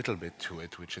react a little bit to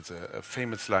it, which is a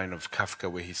famous line of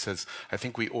Kafka where he says, I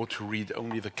think we ought to read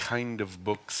only the kind of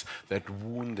books that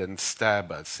wound and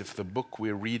stab us. If the book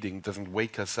we're reading doesn't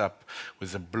wake us up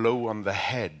with a blow on the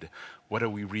head, what are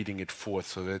we reading it for?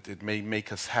 So that it may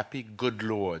make us happy? Good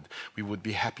Lord, we would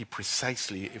be happy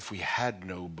precisely if we had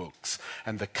no books.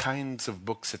 And the kinds of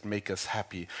books that make us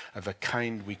happy are the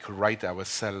kind we could write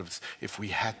ourselves if we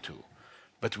had to.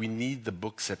 But we need the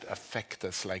books that affect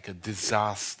us like a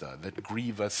disaster, that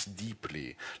grieve us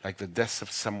deeply, like the death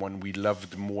of someone we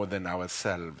loved more than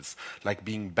ourselves, like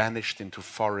being banished into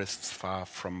forests far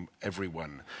from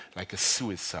everyone, like a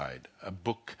suicide. A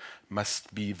book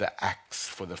must be the axe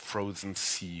for the frozen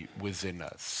sea within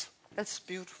us. That's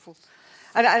beautiful.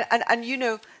 And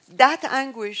that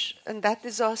anguish and that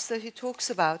disaster he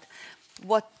talks about,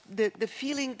 what the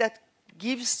feeling that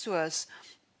gives to us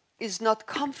is not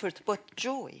comfort, but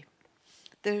joy.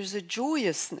 There is a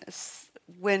joyousness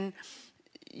when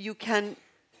you can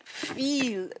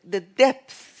feel the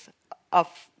depth of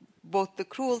both the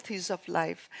cruelties of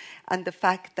life and the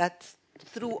fact that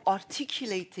through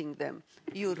articulating them,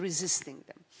 you're resisting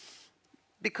them.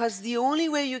 Because the only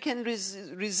way you can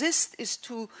resist is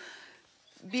to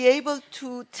be able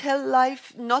to tell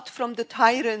life not from the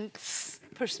tyrant's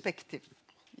perspective.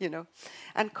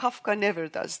 And Kafka never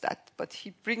does that, but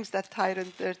he brings that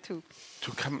tyrant there too.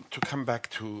 To come back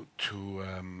to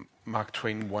Mark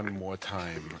Twain one more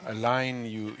time, a line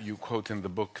you quote in the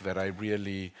book that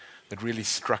really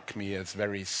struck me as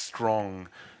very strong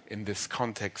in this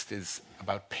context is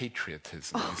about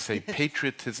patriotism. You say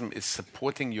patriotism is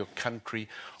supporting your country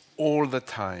all the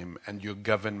time and your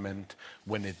government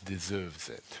when it deserves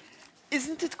it.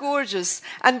 Isn't it gorgeous?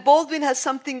 And Baldwin has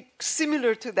something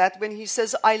similar to that when he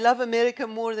says, I love America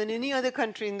more than any other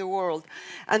country in the world.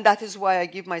 And that is why I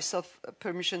give myself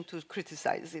permission to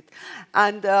criticize it.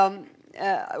 And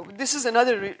this is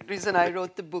another reason I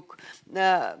wrote the book.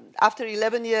 After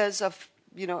 11 years of,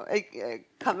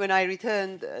 when I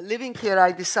returned living here,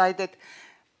 I decided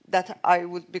that I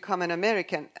would become an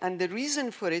American. And the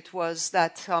reason for it was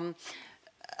that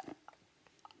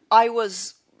I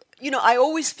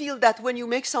always feel that when you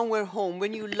make somewhere home,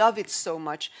 when you love it so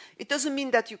much, it doesn't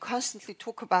mean that you constantly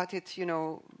talk about it,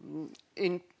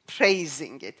 in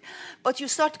praising it, but you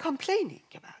start complaining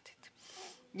about it.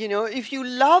 If you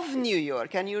love New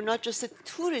York and you're not just a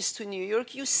tourist to New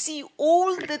York, you see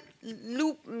all the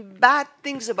bad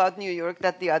things about New York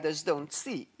that the others don't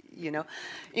see,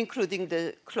 including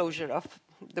the closure of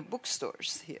the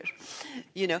bookstores here,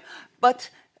 But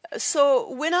so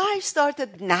when I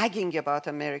started nagging about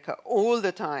America all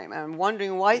the time and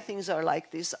wondering why things are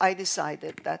like this, I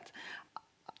decided that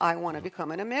I want to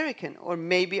become an American, or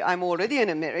maybe I'm already an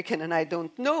American and I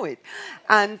don't know it.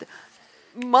 And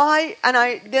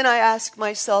then I asked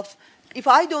myself, if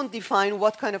I don't define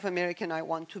what kind of American I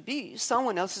want to be,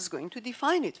 someone else is going to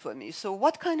define it for me. So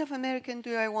what kind of American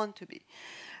do I want to be?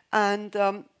 And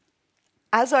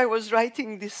as I was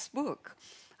writing this book,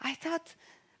 I thought,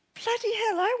 bloody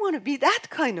hell, I want to be that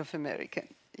kind of American,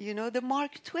 the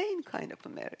Mark Twain kind of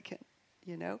American,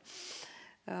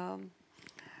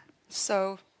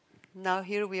 So now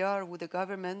here we are with the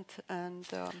government, and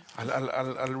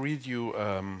I'll read you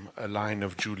a line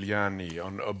of Giuliani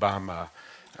on Obama,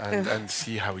 and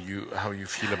see how you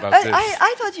feel about this.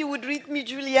 I thought you would read me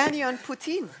Giuliani on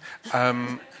Putin.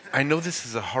 I know this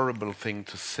is a horrible thing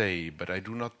to say, but I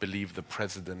do not believe the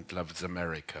president loves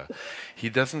America. He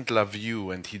doesn't love you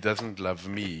and he doesn't love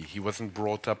me. He wasn't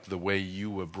brought up the way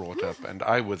you were brought up and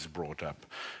I was brought up,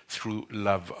 through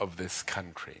love of this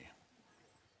country.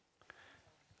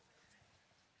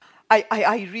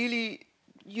 I really,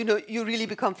 you really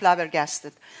become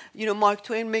flabbergasted. Mark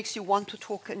Twain makes you want to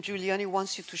talk and Giuliani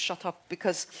wants you to shut up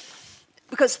because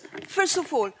first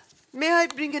of all, may I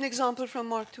bring an example from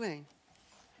Mark Twain?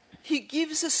 He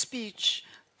gives a speech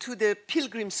to the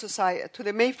Pilgrim Society, to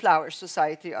the Mayflower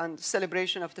Society on the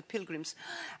celebration of the Pilgrims.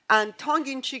 And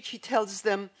tongue-in-cheek, he tells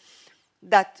them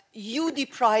that you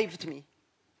deprived me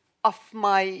of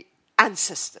my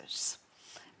ancestors.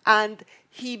 And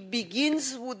he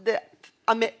begins with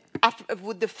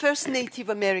the first Native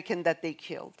American that they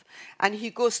killed. And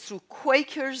he goes through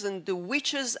Quakers and the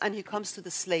witches, and he comes to the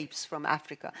slaves from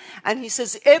Africa. And he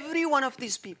says, every one of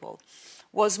these people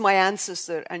was my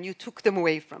ancestor, and you took them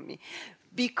away from me.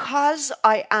 Because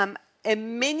I am a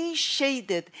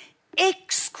many-shaded,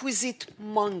 exquisite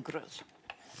mongrel.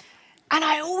 And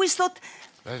I always thought,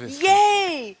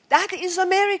 yay, that is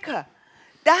America.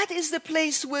 That is the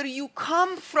place where you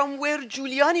come from, where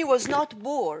Giuliani was not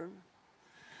born.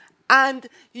 And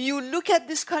you look at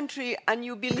this country and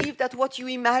you believe that what you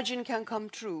imagine can come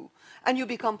true. And you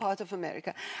become part of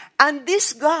America. And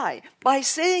this guy, by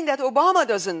saying that Obama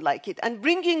doesn't like it and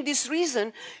bringing this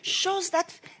reason, shows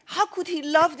that how could he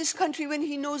love this country when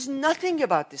he knows nothing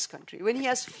about this country, when he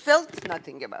has felt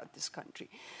nothing about this country.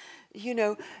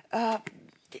 It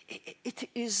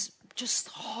is just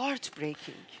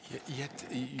heartbreaking. Yet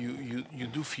you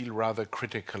do feel rather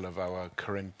critical of our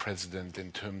current president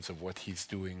in terms of what he's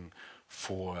doing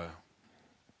for,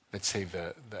 let's say,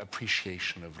 the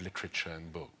appreciation of literature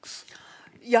and books.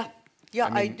 Yeah,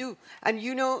 I do. And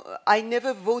I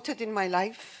never voted in my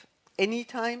life any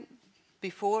time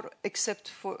before, except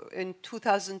for in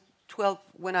 2012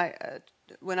 when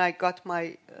I got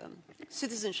my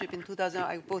citizenship in 2000.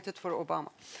 I voted for Obama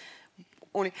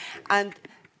only, and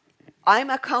I'm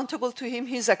accountable to him.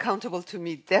 He's accountable to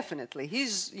me, definitely.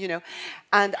 He's,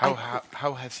 and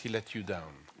how has he let you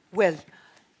down? Well,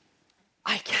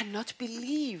 I cannot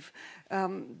believe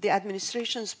the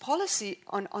administration's policy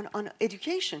on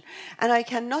education. And I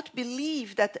cannot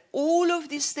believe that all of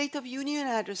these State of Union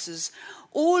addresses,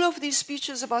 all of these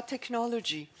speeches about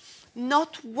technology,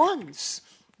 not once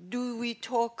do we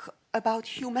talk about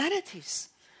humanities.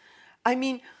 I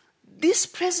mean, this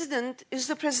president is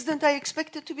the president I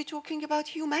expected to be talking about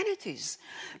humanities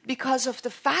because of the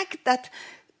fact that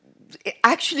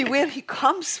actually where he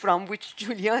comes from, which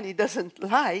Giuliani doesn't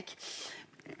like,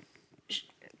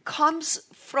 comes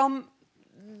from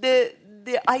the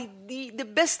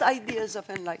best ideas of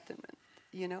enlightenment,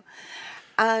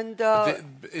 And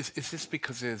is this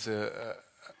because there's a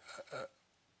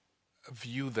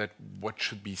view that what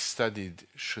should be studied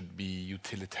should be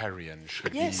utilitarian,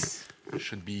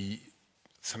 should be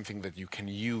something that you can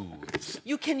use.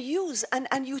 You can use,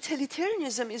 and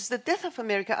utilitarianism is the death of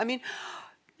America. I mean,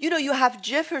 you have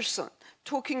Jefferson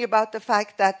talking about the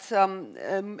fact that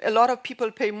a lot of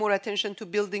people pay more attention to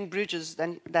building bridges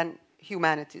than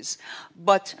humanities,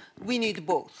 but we need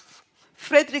both.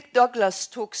 Frederick Douglass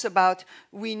talks about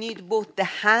we need both the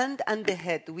hand and the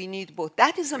head. We need both.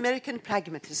 That is American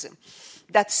pragmatism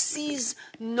that sees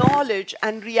knowledge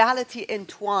and reality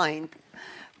entwined.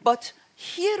 But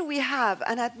here we have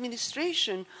an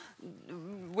administration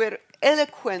where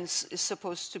eloquence is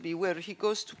supposed to be, where he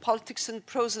goes to politics and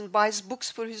prose and buys books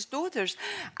for his daughters.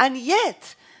 And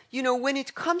yet, when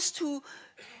it comes to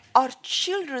our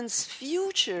children's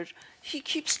future, he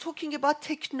keeps talking about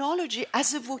technology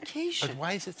as a vocation. But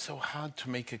why is it so hard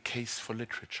to make a case for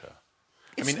literature?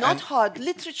 It's not hard.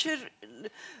 Literature,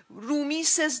 Rumi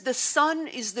says the sun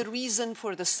is the reason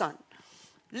for the sun.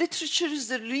 Literature is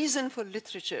the reason for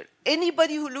literature.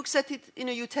 Anybody who looks at it in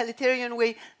a utilitarian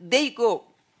way, they go.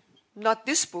 Not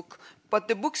this book, but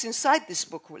the books inside this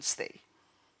book will stay.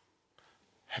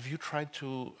 Have you tried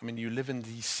to, you live in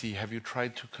DC, have you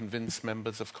tried to convince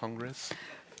members of Congress?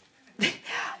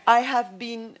 I have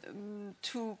been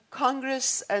to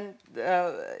Congress and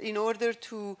in order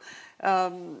to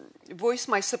voice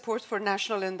my support for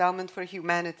National Endowment for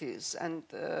Humanities, and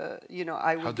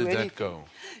I would do anything. How did that go?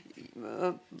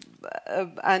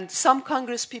 And some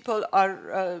Congress people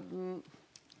are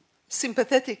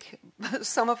sympathetic.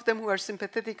 Some of them who are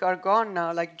sympathetic are gone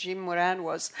now, like Jim Moran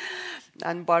was,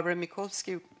 and Barbara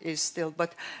Mikulski is still.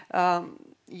 But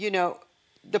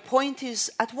the point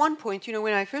is, at one point,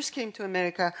 when I first came to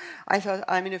America, I thought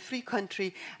I'm in a free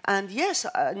country, and yes,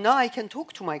 now I can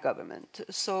talk to my government.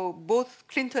 So both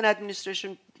Clinton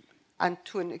administration and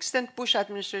to an extent Bush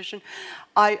administration,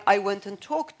 I went and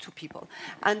talked to people.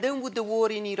 And then with the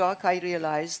war in Iraq, I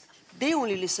realized they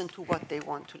only listen to what they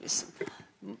want to listen.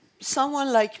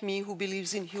 Someone like me who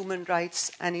believes in human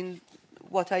rights and in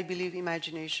what I believe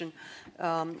imagination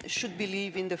should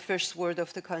believe in the first word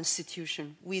of the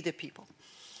Constitution, we the people.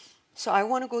 So I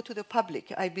want to go to the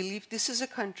public. I believe this is a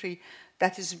country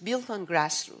that is built on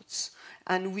grassroots,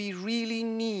 and we really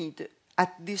need,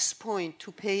 at this point,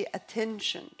 to pay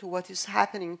attention to what is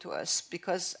happening to us,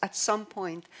 because at some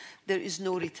point there is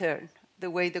no return.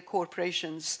 The way the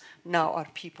corporations now are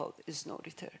people is no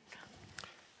return.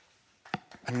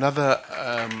 Another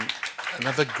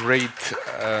great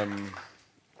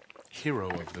hero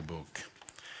of the book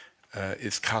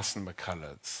is Carson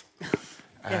McCullers. Yes.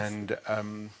 And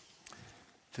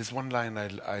there's one line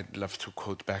I'd love to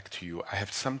quote back to you. I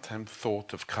have sometimes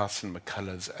thought of Carson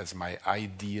McCullers as my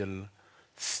ideal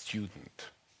student.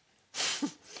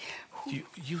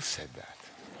 You said that.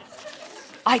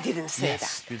 I didn't say that.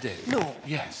 Yes, you did. No.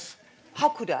 Yes. How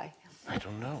could I? I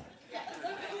don't know.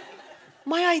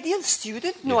 My ideal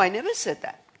student? No, Yeah. I never said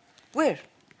that. Where?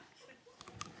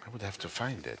 I would have to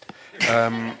find it.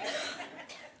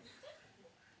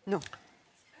 No.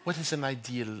 What is an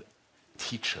ideal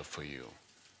teacher for you?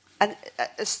 An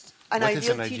What is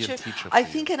ideal an ideal teacher? teacher for I you?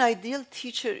 think an ideal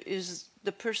teacher is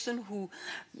the person who,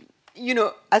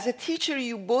 as a teacher,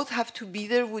 you both have to be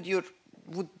there with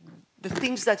the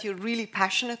things that you're really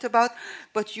passionate about,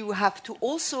 but you have to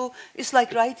also, it's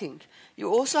like writing, you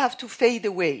also have to fade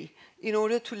away in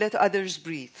order to let others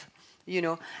breathe,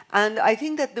 And I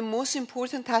think that the most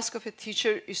important task of a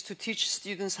teacher is to teach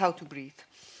students how to breathe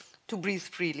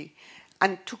freely,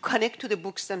 and to connect to the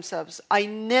books themselves. I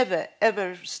never,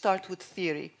 ever start with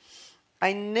theory.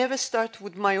 I never start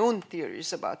with my own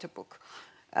theories about a book.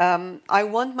 I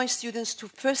want my students to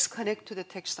first connect to the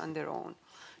text on their own,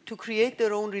 to create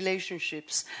their own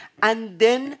relationships, and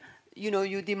then,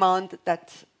 you demand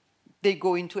that they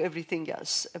go into everything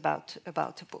else about a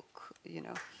book,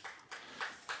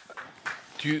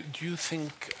 Do you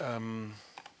think,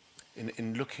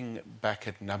 in looking back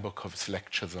at Nabokov's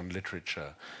lectures on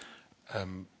literature,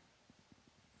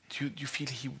 do you feel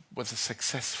he was a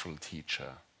successful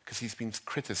teacher? Because he's been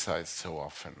criticized so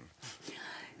often.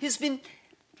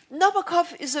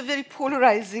 Nabokov is a very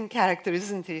polarizing character,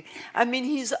 isn't he?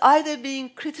 He's either being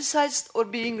criticized or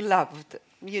being loved,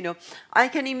 I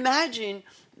can imagine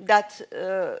that,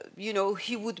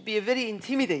 he would be a very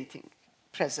intimidating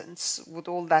presence with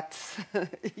all that,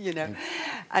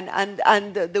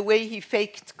 and the way he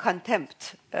faked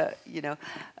contempt,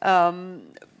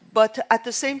 But at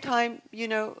the same time,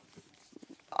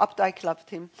 Updike loved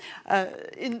him.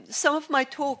 In some of my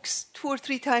talks, 2 or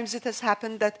 3 times it has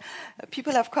happened that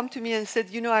people have come to me and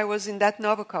said, I was in that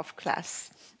Nabokov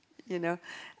class,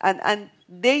 and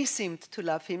they seemed to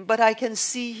love him, but I can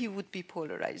see he would be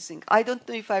polarizing. I don't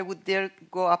know if I would dare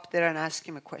go up there and ask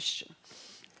him a question,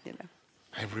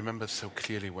 I remember so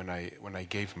clearly when I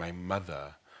gave my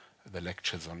mother the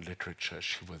lectures on literature,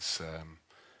 she was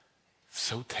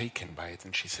so taken by it,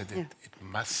 and she said it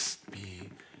must be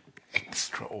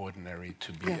extraordinary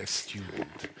to be a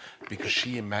student, because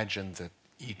she imagined that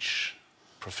each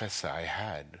professor I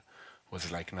had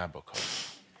was like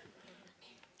Nabokov.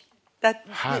 That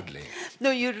Hardly. No,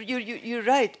 you're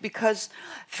right, because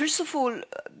first of all,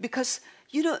 because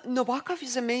Nabokov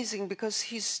is amazing because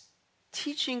he's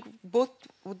teaching both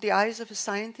with the eyes of a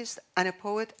scientist and a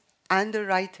poet and a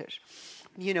writer,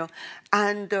 and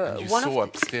And you one saw of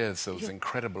upstairs those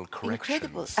incredible corrections.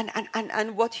 incredible,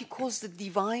 and what he calls the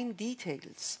divine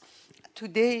details.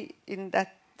 Today in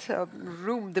that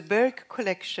room, the Berg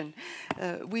collection,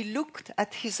 we looked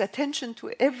at his attention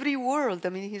to every word. I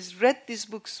mean, he's read these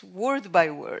books word by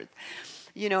word,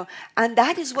 and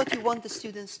that is what you want the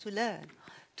students to learn,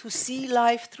 to see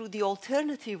life through the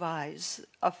alternative eyes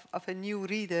of a new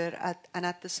reader, and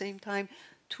at the same time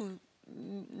to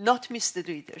not miss the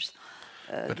readers,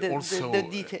 the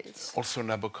details. Also,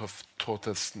 Nabokov taught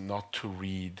us not to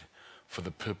read for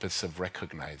the purpose of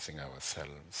recognizing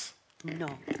ourselves. No,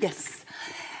 yes.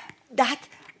 That,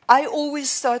 I always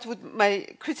start with my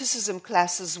criticism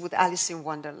classes with Alice in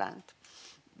Wonderland,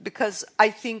 because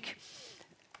I think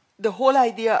the whole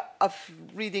idea of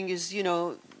reading is,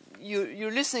 you're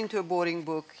listening to a boring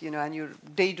book, and you're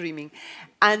daydreaming,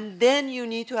 and then you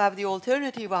need to have the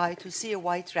alternative eye to see a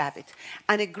white rabbit.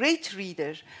 And a great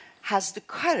reader has the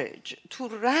courage to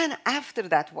run after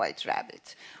that white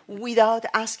rabbit without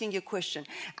asking a question.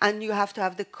 And you have to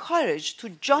have the courage to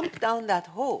jump down that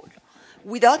hole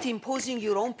without imposing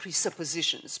your own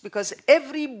presuppositions, because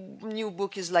every new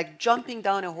book is like jumping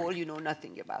down a hole you know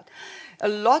nothing about. A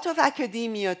lot of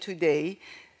academia today,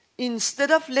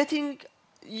 instead of letting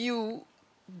you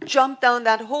jump down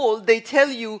that hole, they tell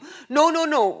you, no,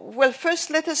 well, first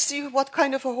let us see what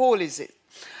kind of a hole is it.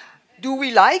 Do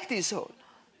we like this hole?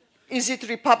 Is it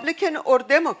Republican or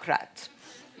Democrat?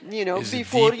 Is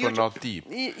before it deep or not deep?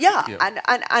 Yeah.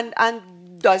 And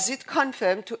does it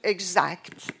conform to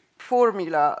exact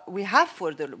formula we have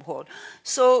for the hole?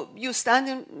 So you stand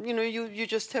in, you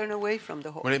just turn away from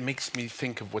the hole. Well, it makes me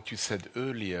think of what you said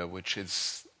earlier, which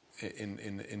is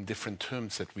in different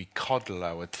terms that we coddle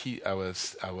our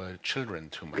children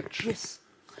too much. Yes,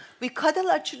 we coddle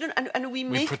our children, and we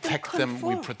make them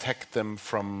conform. We protect them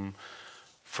from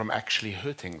actually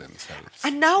hurting themselves.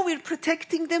 And now we're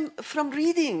protecting them from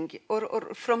reading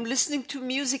or from listening to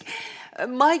music.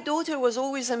 My daughter was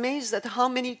always amazed at how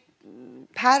many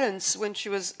parents, and she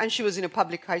was in a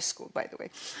public high school, by the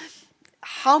way,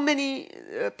 how many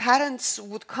parents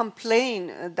would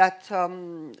complain that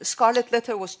Scarlet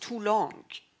Letter was too long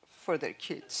for their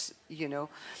kids,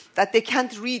 that they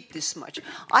can't read this much.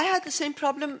 I had the same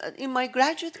problem in my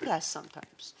graduate class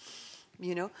sometimes,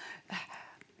 Well,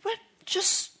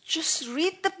 just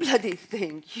read the bloody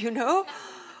thing,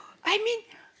 I mean...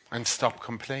 And stop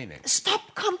complaining.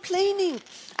 Stop complaining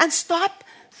and stop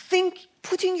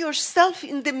putting yourself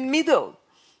in the middle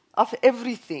of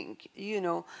everything,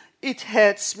 It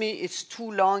hurts me, it's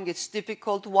too long, it's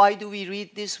difficult, why do we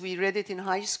read this? We read it in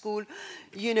high school,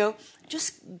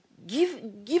 Just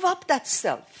give up that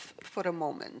self for a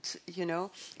moment,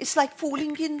 It's like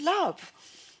falling in love,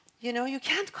 You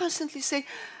can't constantly say,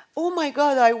 oh my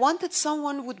God, I wanted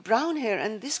someone with brown hair,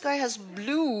 and this guy has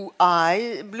blue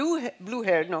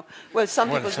hair. No, well, some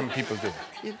people do.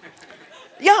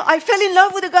 Yeah, I fell in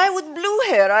love with a guy with blue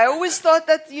hair. I always thought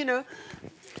that,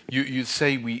 You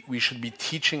say we should be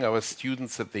teaching our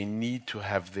students that they need to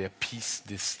have their peace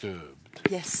disturbed.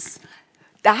 Yes,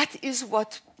 that is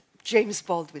what James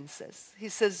Baldwin says. He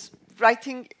says,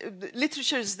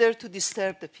 literature is there to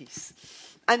disturb the peace.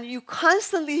 And you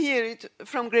constantly hear it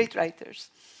from great writers,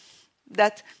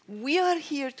 that we are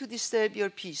here to disturb your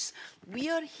peace. We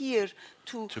are here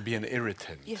to be an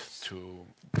irritant. Yes. To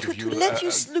let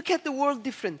you look at the world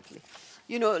differently.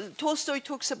 Tolstoy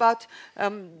talks about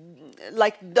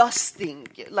like dusting,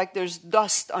 like there's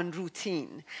dust on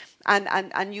routine,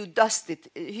 and you dust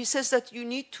it. He says that you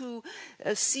need to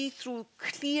see through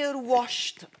clear,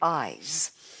 washed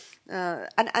eyes.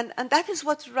 And that is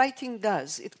what writing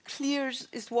does. It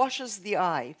washes the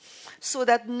eye, so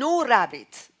that no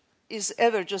rabbit is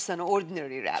ever just an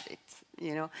ordinary rabbit,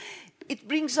 It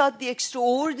brings out the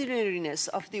extraordinariness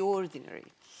of the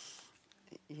ordinary,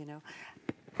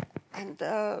 And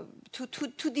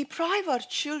to deprive our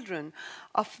children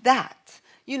of that,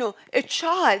 a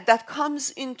child that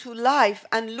comes into life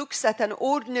and looks at an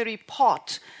ordinary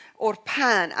pot or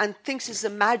pan and thinks it's a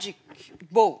magic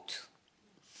boat,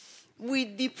 we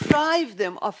deprive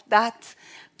them of that,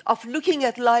 of looking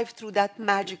at life through that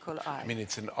magical eye. I mean,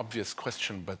 it's an obvious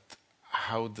question, but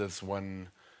how does one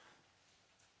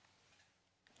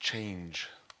change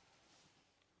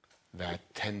that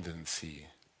tendency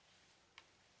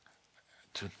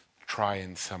to try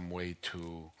in some way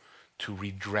to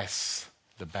redress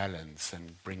the balance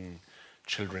and bring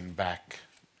children back?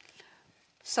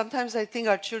 Sometimes I think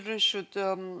our children should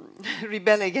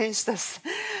rebel against us.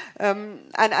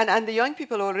 And the young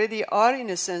people already are, in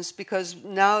a sense, because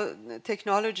now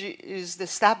technology is the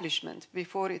establishment.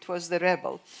 Before it was the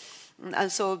rebel.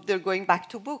 And so they're going back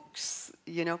to books,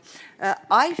 you know.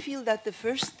 I feel that the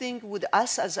first thing with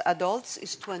us as adults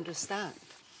is to understand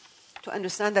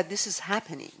that this is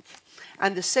happening.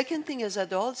 And the second thing as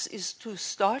adults is to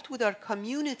start with our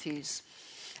communities.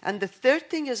 And the third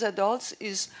thing as adults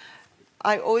is,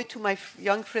 I owe it to my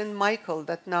young friend Michael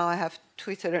that now I have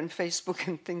Twitter and Facebook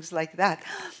and things like that.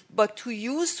 But to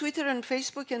use Twitter and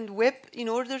Facebook and web in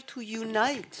order to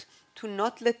unite, to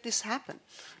not let this happen.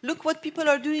 Look what people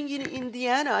are doing in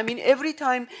Indiana. I mean, every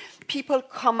time people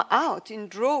come out in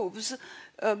droves,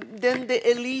 then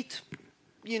the elite,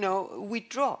 you know,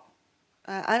 withdraw.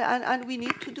 And we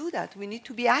need to do that. We need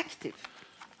to be active.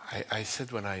 I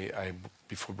said when I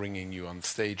before bringing you on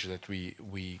stage that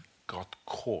we got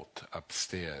caught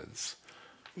upstairs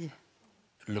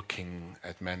looking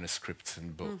at manuscripts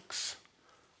and books.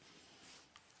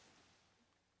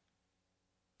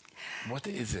 What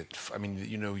is it? I mean,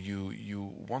 you know,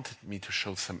 you wanted me to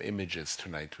show some images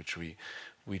tonight,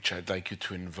 which I'd like you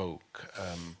to invoke.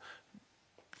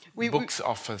 Books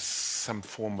offer some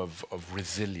form of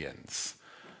resilience,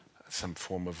 some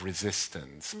form of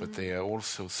resistance, but they are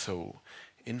also so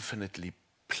infinitely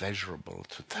pleasurable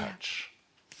to touch.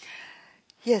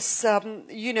 Yes,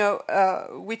 you know,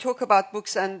 we talk about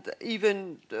books, and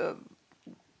even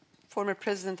former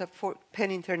president of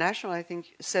Penn International, I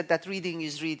think, said that reading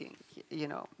is reading. You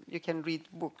know, you can read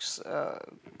books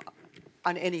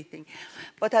on anything.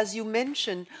 But as you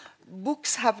mentioned,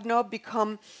 books have now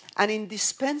become an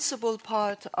indispensable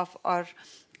part of our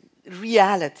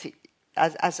reality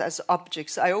as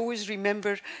objects. I always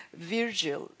remember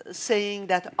Virgil saying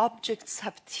that objects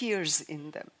have tears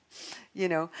in them. You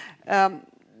know,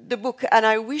 the book, and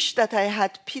I wish that I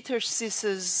had Peter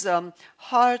Siss's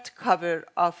hardcover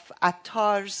of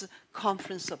Attar's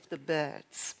Conference of the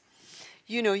Birds.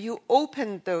 You know, you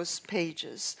opened those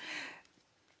pages.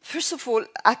 First of all,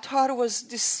 Attar was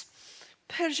this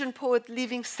Persian poet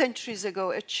living centuries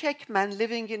ago, a Czech man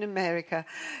living in America.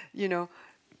 You know,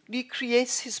 he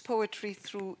creates his poetry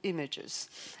through images.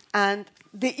 And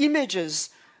the images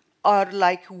are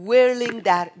like whirling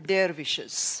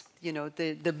dervishes, you know,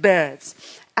 the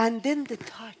birds. And then the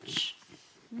touch.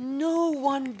 No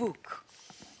one book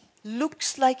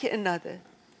looks like another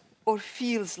or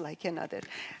feels like another.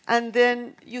 And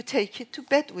then you take it to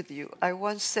bed with you. I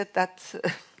once said that,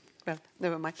 well,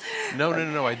 never mind. No,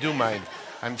 I do mind.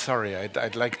 I'm sorry,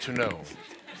 I'd like to know.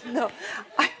 No.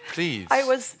 Please,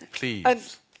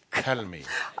 please. Tell me.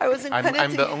 I was in Connecticut.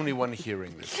 I'm the only one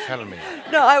hearing this. Tell me.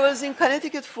 No, I was in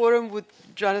Connecticut Forum with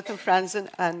Jonathan Franzen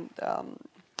and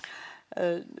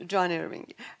John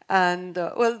Irving. And,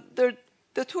 well,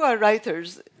 the two are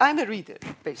writers. I'm a reader,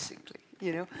 basically,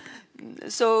 you know.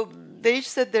 So they each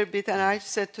said their bit, and I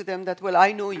said to them that, well,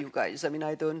 I know you guys. I mean,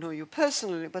 I don't know you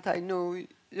personally, but I know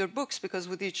your books, because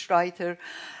with each writer,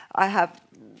 I have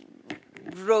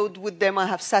rode with them, I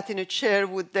have sat in a chair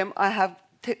with them, I have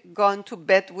gone to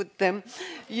bed with them,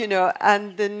 you know,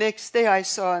 and the next day I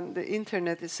saw on the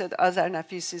internet, it said Azar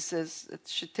Nafisi says that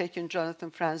she'd taken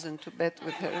Jonathan Franzen to bed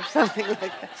with her or something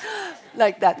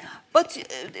like that. But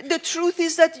the truth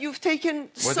is that you've taken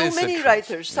so many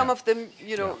writers. Some of them,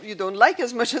 you know, you don't like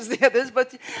as much as the others,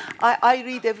 but I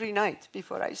read every night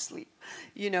before I sleep,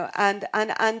 you know, and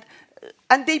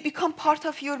they become part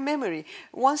of your memory.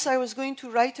 Once I was going to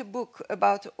write a book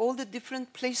about all the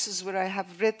different places where I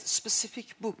have read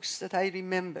specific books that I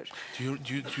remember. Do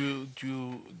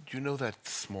you know that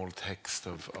small text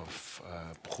of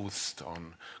Proust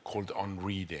called On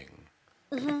Reading,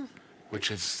 which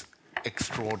is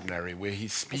extraordinary, where he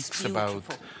speaks about.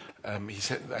 He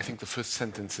said, I think the first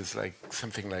sentence is like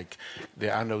something like,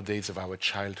 "There are no days of our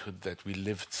childhood that we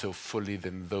lived so fully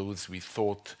than those we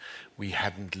thought we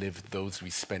hadn't lived, those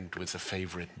we spent with a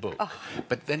favorite book."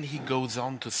 But then he goes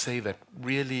on to say that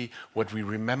really what we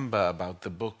remember about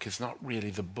the book is not really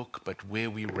the book, but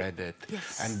where we read it,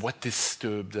 and what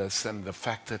disturbed us, and the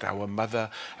fact that our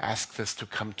mother asked us to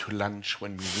come to lunch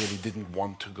when we really didn't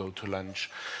want to go to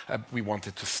lunch. We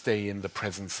wanted to stay in the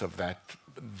presence of that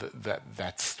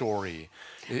that story.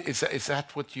 Is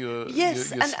that what you're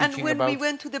Yes, you're and speaking when about? we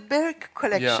went to the Berg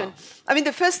collection, Yeah. I mean,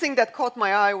 the first thing that caught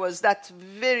my eye was that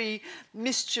very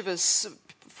mischievous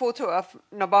photo of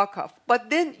Nabokov. But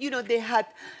then, they had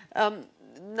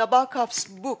Nabokov's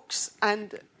books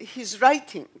and his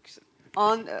writings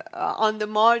on the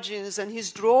margins and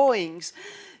his drawings,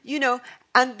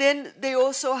 and then they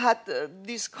also had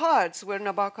these cards where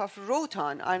Nabokov wrote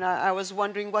on, and I was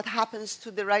wondering what happens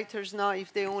to the writers now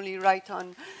if they only write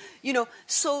on,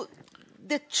 so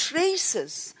the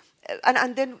traces.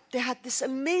 And then they had this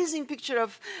amazing picture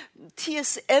of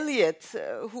T.S. Eliot,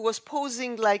 who was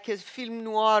posing like a film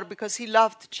noir because he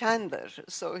loved Chandler.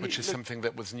 Which is something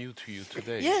that was new to you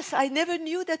today. Yes, I never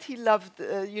knew that he loved,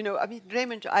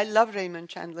 I love Raymond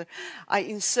Chandler. I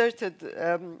inserted,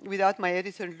 without my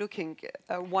editor looking,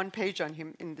 one page on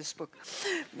him in this book.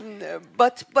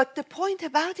 But the point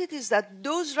about it is that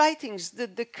those writings,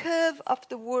 the curve of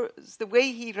the words, the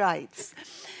way he writes,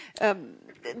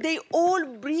 they all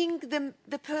bring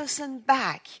the person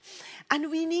back. And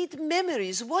we need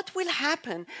memories. What will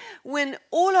happen when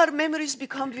all our memories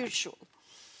become virtual?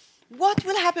 What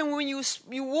will happen when you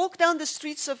walk down the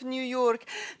streets of New York?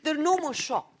 There are no more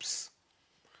shops,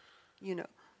 huge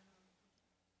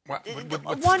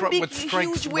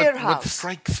warehouse. What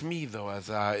strikes me, though,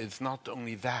 Azar, is not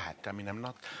only that. I mean,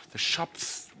 the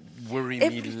shops worry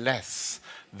me less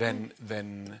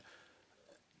than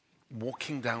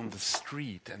walking down the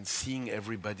street and seeing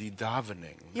everybody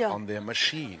davening on their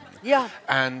machine. Yeah.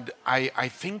 And I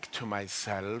think to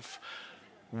myself,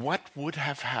 what would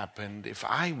have happened if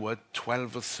I were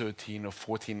 12 or 13 or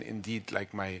 14, indeed,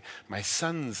 like my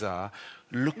sons are,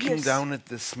 looking down at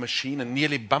this machine and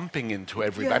nearly bumping into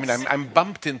everybody. Yes. I mean, I'm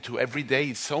bumped into every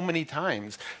day so many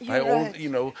times by all,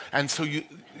 and so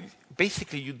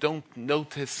basically you don't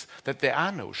notice that there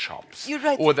are no shops. You're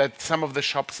right. Or that some of the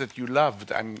shops that you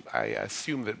loved, I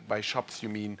assume that by shops you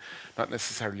mean not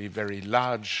necessarily very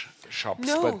large shops,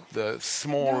 but the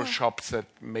small shops that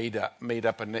made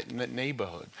up a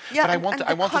neighborhood. Yeah, but I want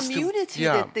the community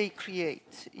that they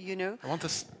create, I want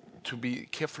us to be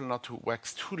careful not to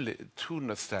wax too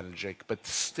nostalgic, but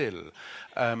still.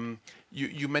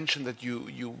 You mentioned that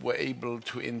you were able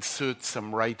to insert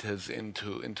some writers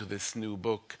into this new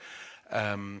book.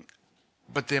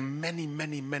 But there are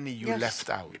many you left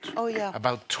out. Oh, yeah.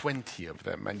 About 20 of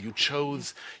them, and you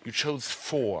chose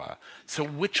 4. So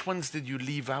which ones did you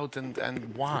leave out,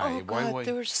 and why? Oh God,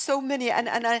 there were so many, and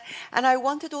I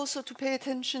wanted also to pay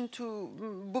attention to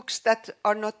books that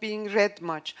are not being read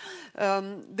much.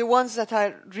 The ones that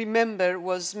I remember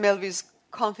was Melville's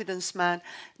Confidence Man,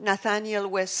 Nathaniel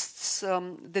West's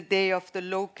The Day of the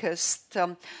Locust,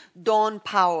 Dawn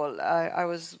Powell. I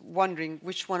was wondering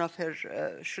which one of her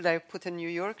should I put, a New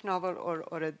York novel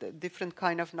or a different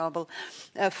kind of novel.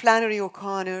 Flannery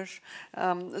O'Connor,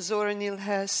 Zora Neale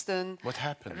Hurston. What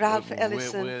happened? Ralph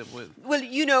Ellison. Where?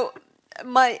 Well,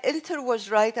 my editor was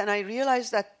right, and I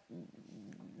realized that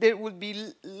there would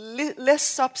be less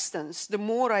substance. The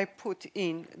more I put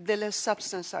in, the less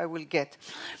substance I will get.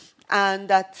 And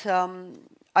that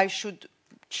I should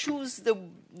choose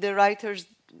the writers,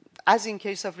 as in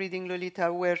case of reading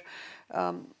Lolita, where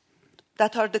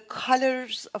that are the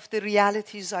colors of the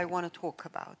realities I want to talk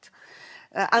about.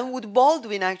 And with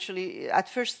Baldwin, actually, at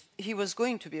first he was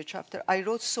going to be a chapter. I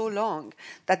wrote so long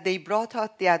that they brought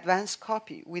out the advanced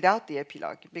copy without the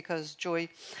epilogue because Joy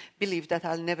believed that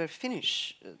I'll never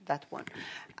finish that one.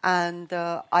 And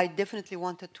I definitely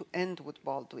wanted to end with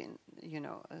Baldwin,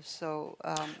 so...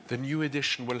 the new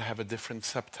edition will have a different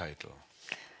subtitle.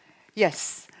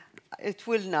 Yes, it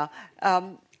will now.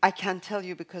 I can't tell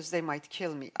you because they might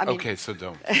kill me. Okay, so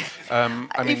don't.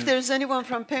 If there's anyone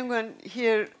from Penguin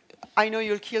here, I know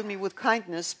you'll kill me with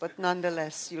kindness, but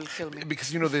nonetheless, you'll kill me.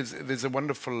 Because, there's a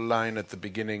wonderful line at the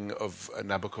beginning of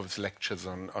Nabokov's lectures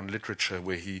on literature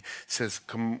where he says,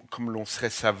 comme l'on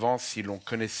serait savant si l'on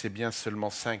connaissait bien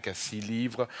seulement 5 à 6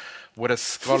 livres, what a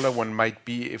scholar one might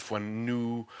be if one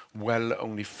knew well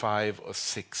only 5 or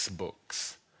 6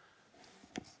 books.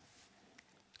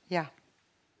 Yeah.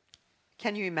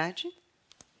 Can you imagine?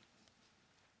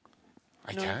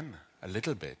 I can, a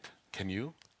little bit. Can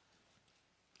you?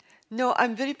 No,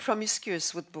 I'm very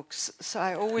promiscuous with books, so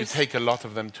I always... You take a lot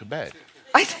of them to bed.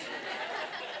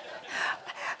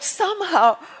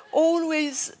 Somehow,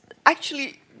 always...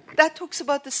 Actually, that talks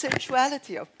about the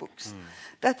sensuality of books.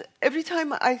 That every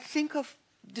time I think of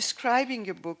describing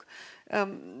a book,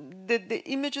 the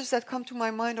images that come to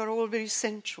my mind are all very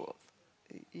sensual.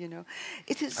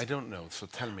 It is... I don't know, so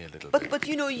tell me a little bit. But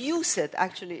you said,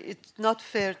 actually, it's not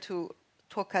fair to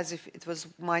talk as if it was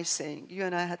my saying. You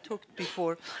and I had talked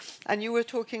before, and you were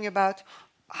talking about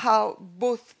how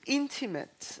both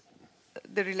intimate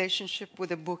the relationship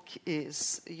with a book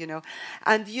is, you know.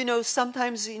 And, you know,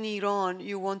 sometimes in Iran,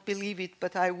 you won't believe it,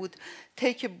 but I would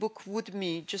take a book with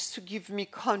me just to give me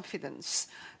confidence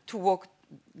to walk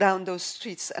down those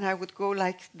streets, and I would go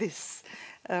like this.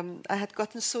 I had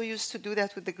gotten so used to do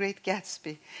that with The Great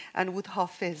Gatsby and with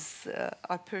Hafiz,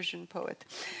 our Persian poet.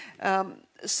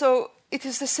 So it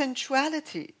is the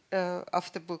sensuality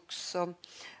of the books.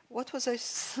 What was I...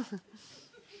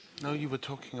 No, you were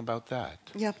talking about that.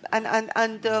 Yeah,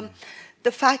 and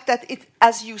the fact that it,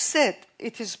 as you said,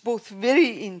 it is both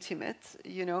very intimate,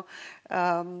 you know,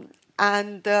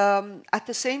 and at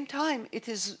the same time, it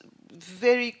is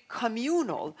very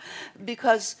communal,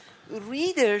 because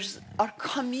readers are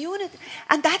community,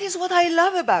 and that is what I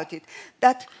love about it,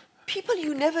 that people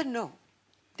you never know,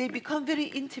 they become very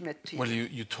intimate to you. Well,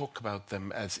 you talk about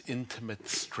them as intimate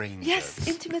strangers. Yes,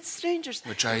 intimate strangers.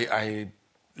 Which I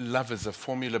love as a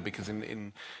formula, because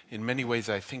in many ways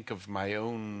I think of my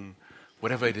own,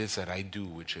 whatever it is that I do,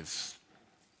 which is...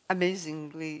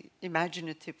 amazingly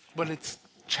imaginative. Well, it's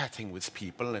chatting with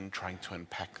people and trying to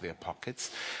unpack their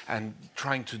pockets and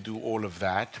trying to do all of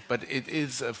that, but it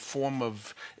is a form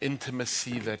of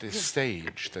intimacy that is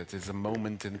staged, that is a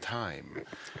moment in time.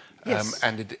 Yes.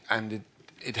 And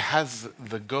it has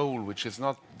the goal, which is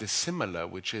not dissimilar,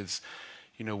 which is,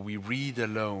 you know, we read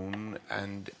alone,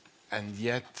 and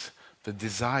yet the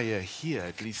desire here,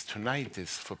 at least tonight,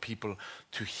 is for people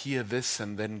to hear this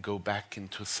and then go back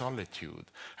into solitude.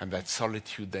 And that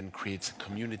solitude then creates a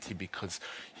community, because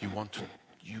you want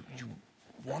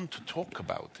to talk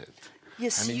about it.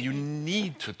 Yes, I mean, you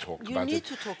need to talk about it. You need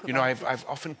to talk about it. You know, I've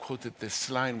often quoted this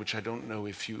line, which I don't know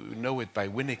if you know it, by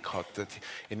Winnicott, that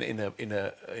in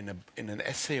an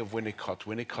essay of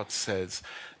Winnicott says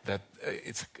that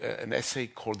it's an essay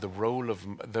called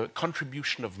the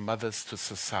contribution of mothers to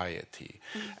society.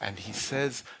 And he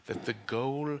says that the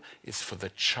goal is for the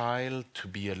child to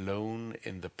be alone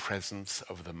in the presence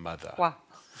of the mother. Wow.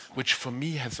 Which for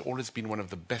me has always been one of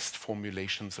the best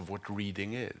formulations of what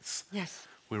reading is. Yes.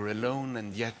 We're alone,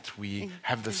 and yet we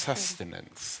have the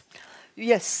sustenance.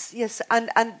 Yes, yes.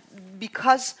 And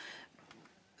because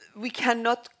we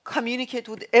cannot communicate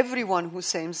with everyone who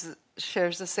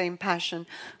shares the same passion,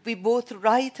 we both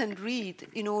write and read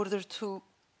in order to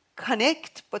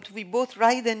connect, but we both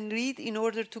write and read in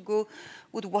order to go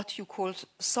with what you call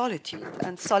solitude.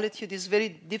 And solitude is very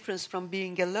different from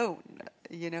being alone.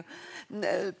 You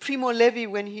know, Primo Levi,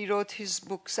 when he wrote his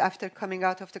books after coming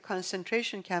out of the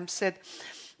concentration camp, said,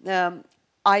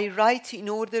 I write in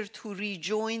order to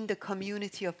rejoin the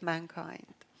community of mankind.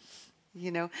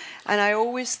 You know, and I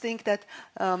always think that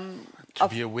to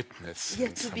be a witness. Yeah,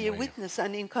 to be a witness.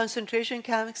 And in concentration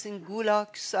camps, in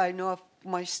gulags, I know of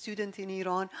my student in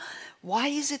Iran. Why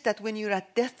is it that when you're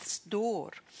at death's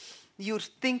door, you're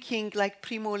thinking like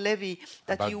Primo Levi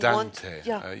that about you Dante.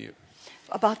 want?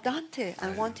 About Dante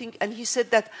and wanting, and he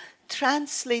said that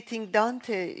translating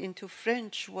Dante into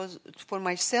French was, for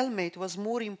my cellmate, was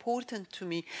more important to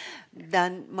me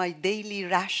than my daily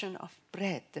ration of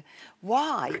bread.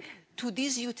 Why? To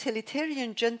these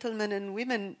utilitarian gentlemen and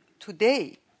women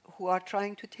today who are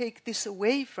trying to take this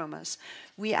away from us,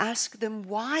 we ask them,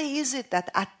 why is it that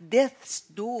at death's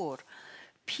door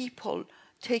people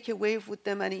take away with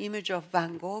them an image of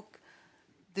Van Gogh,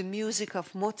 the music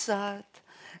of Mozart,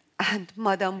 and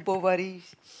Madame Bovary,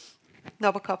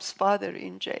 Nabokov's father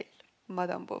in jail,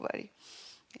 Madame Bovary.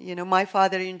 You know, my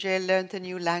father in jail learned a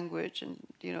new language and,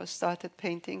 you know, started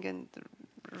painting and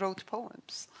wrote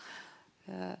poems.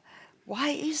 Why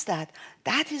is that?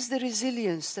 That is the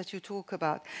resilience that you talk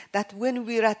about. That when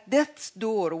we're at death's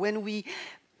door, when we,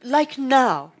 like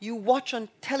now, you watch on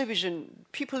television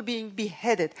people being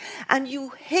beheaded, and you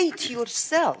hate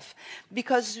yourself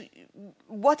because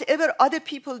whatever other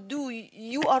people do,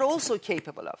 you are also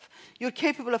capable of. You're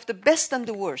capable of the best and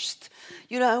the worst.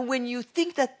 You know, and when you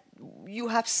think that you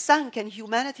have sunk and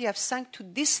humanity have sunk to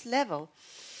this level,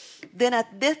 then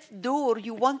at death's door,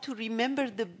 you want to remember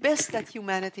the best that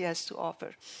humanity has to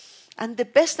offer. And the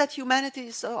best that humanity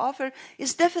has to offer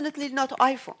is definitely not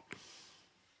iPhone.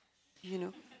 You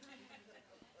know,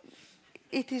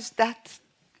 it is that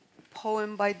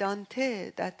poem by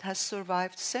Dante that has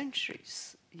survived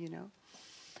centuries, you know.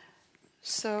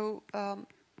 So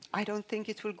I don't think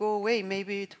it will go away.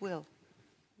 Maybe it will.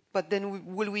 But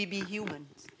then will we be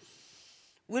humans?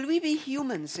 Will we be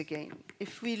humans again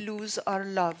if we lose our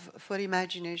love for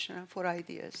imagination and for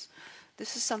ideas?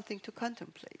 This is something to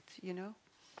contemplate, you know.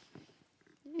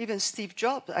 Even Steve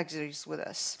Jobs agrees with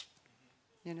us,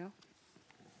 you know.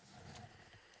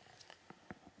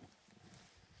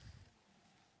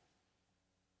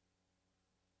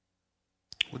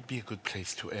 Would be a good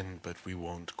place to end, but we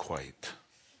won't quite.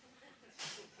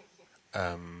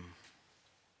 You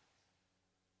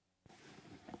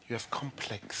have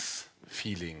complex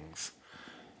feelings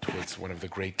towards one of the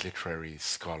great literary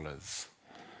scholars,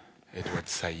 Edward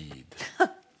Said.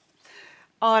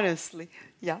 Honestly,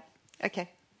 yeah. Okay.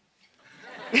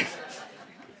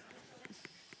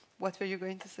 What were you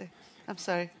going to say? I'm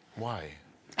sorry. Why?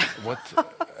 What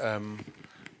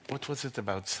was it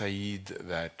about Said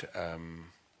that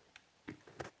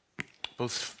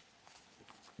both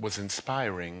was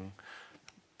inspiring,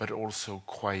 but also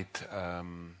quite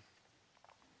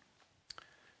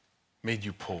made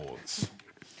you pause?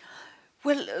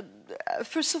 Well,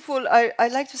 first of all, I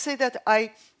like to say that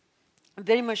I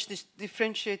very much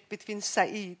differentiate between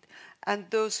Said and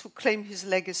those who claim his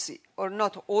legacy, or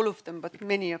not all of them, but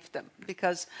many of them,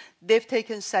 because they've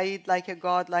taken Said like a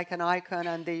god, like an icon,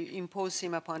 and they impose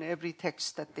him upon every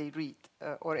text that they read,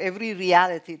 or every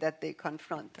reality that they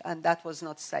confront, and that was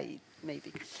not Said,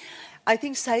 maybe. I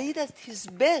think Said at his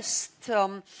best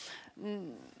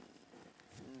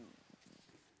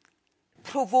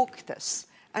provoked us,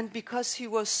 and because he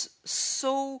was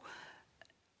so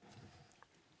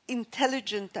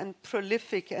intelligent and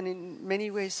prolific and in many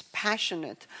ways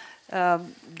passionate,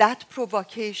 that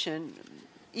provocation,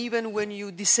 even when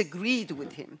you disagreed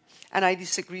with him, and I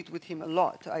disagreed with him a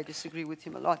lot,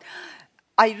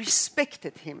 I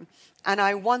respected him, and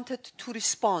I wanted to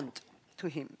respond to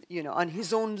him, on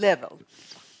his own level.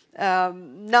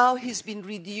 Now he's been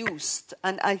reduced,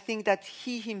 and I think that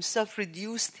he himself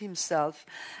reduced himself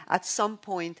at some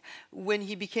point when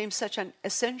he became such an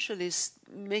essentialist,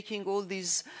 making all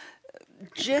these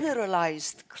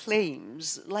generalized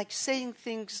claims, like saying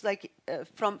things like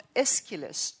from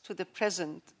Aeschylus to the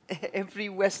present, every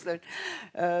Western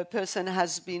person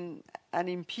has been an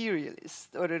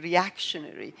imperialist or a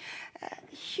reactionary.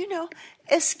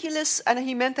 Aeschylus, and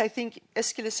he meant, I think,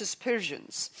 Aeschylus's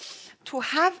Persians, to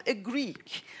have a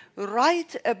Greek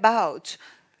write about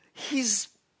his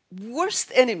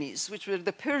worst enemies, which were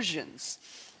the Persians,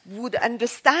 with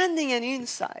understanding and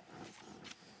insight,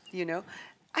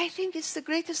 I think it's the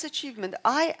greatest achievement.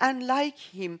 I, unlike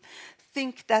him,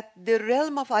 think that the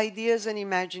realm of ideas and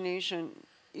imagination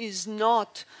is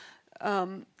not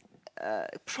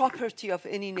property of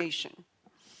any nation.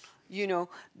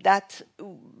 That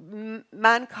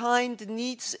mankind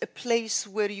needs a place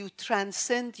where you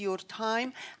transcend your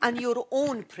time and your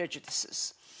own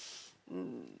prejudices.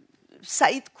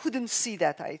 Said couldn't see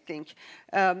that, I think.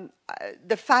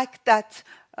 The fact that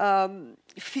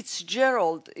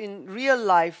Fitzgerald in real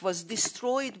life was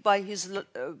destroyed by his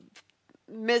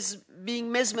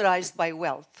being mesmerized by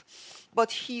wealth.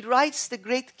 But he writes The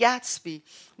Great Gatsby,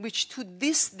 which to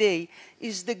this day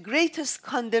is the greatest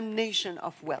condemnation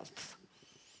of wealth.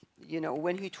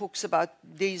 When he talks about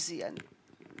Daisy and,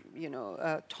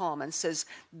 Tom, and says,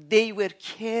 they were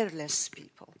careless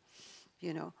people,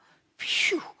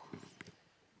 Phew!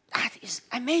 That is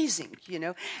amazing,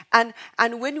 And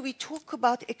when we talk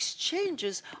about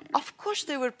exchanges, of course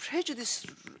there were prejudiced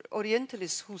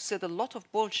Orientalists who said a lot of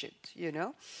bullshit,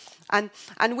 And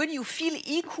when you feel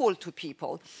equal to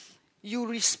people, you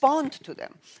respond to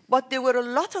them. But there were a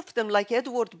lot of them, like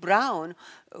Edward Brown,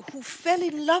 who fell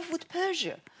in love with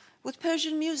Persia, with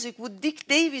Persian music, with Dick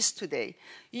Davis today.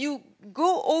 You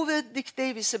go over Dick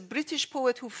Davis, a British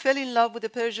poet who fell in love with a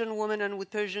Persian woman and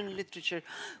with Persian literature.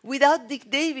 Without Dick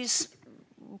Davis,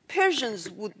 Persians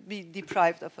would be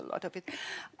deprived of a lot of it.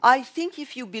 I think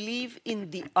if you believe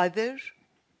in the other,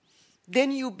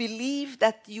 then you believe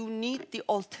that you need the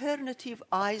alternative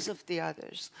eyes of the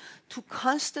others to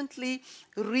constantly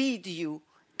read you,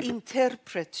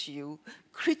 interpret you,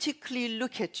 critically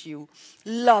look at you,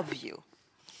 love you.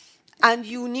 And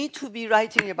you need to be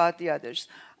writing about the others.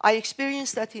 I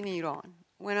experienced that in Iran.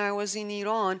 When I was in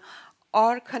Iran,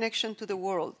 our connection to the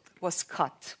world was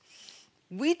cut.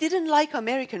 We didn't like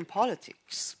American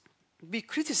politics. We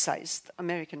criticized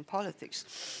American politics.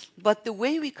 But the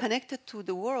way we connected to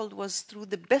the world was through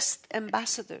the best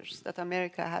ambassadors that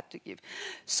America had to give.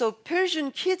 So Persian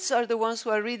kids are the ones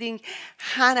who are reading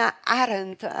Hannah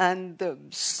Arendt and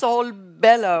Saul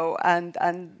Bellow and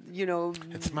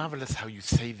It's marvelous how you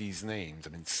say these names.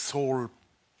 I mean, Saul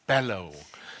Bellow.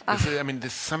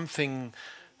 There's something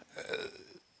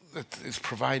that is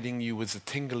providing you with a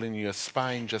tingle in your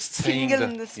spine just saying that.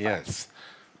 Tingle in the spine. Yes.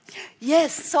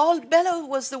 Yes, Saul Bellow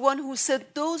was the one who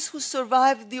said, those who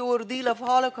survived the ordeal of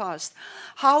Holocaust,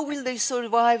 how will they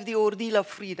survive the ordeal of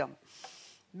freedom?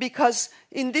 Because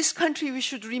in this country, we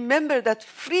should remember that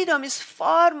freedom is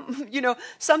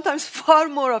sometimes far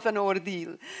more of an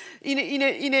ordeal. In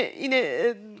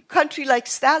a country like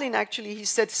Stalin, actually, he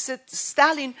said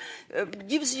Stalin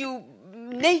gives you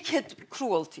naked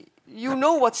cruelty. You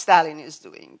know what Stalin is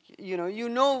doing. You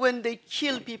know when they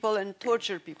kill people and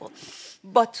torture people.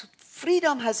 But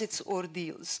freedom has its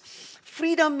ordeals.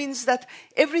 Freedom means that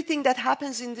everything that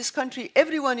happens in this country,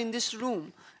 everyone in this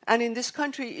room and in this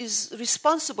country is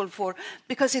responsible for,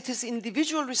 because it is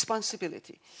individual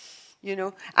responsibility.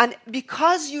 And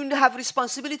because you have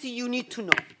responsibility, you need to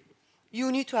know.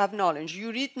 You need to have knowledge.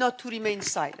 You need not to remain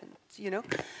silent.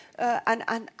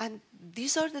 And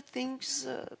these are the things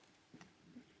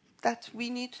that we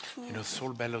need to.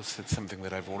 Saul Bellow said something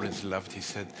that I've always loved. He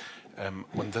said,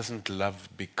 "One doesn't love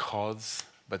because,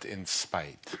 but in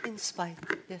spite." In spite,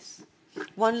 yes.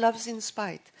 One loves in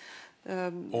spite.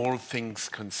 All things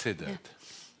considered.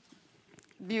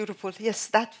 Yeah. Beautiful. Yes,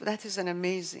 that is an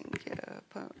amazing.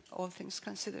 All things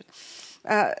considered,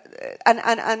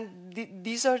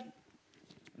 these are,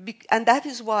 and that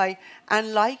is why,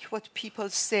 unlike what people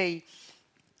say,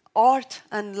 art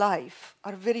and life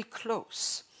are very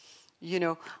close.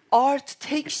 Art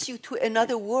takes you to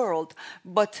another world,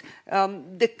 but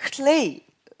the clay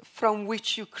from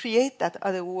which you create that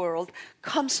other world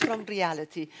comes from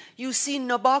reality. You see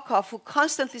Nabokov, who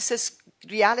constantly says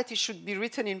reality should be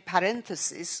written in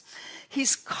parentheses.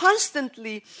 He's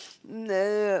constantly,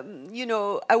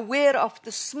 aware of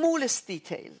the smallest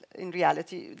detail in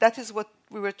reality. That is what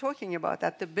we were talking about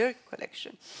at the Berg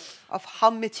collection, of how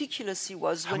meticulous he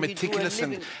was when he drew a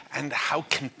living. And how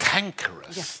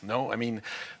cantankerous. Yes. No, I mean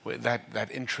that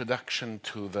introduction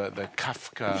to the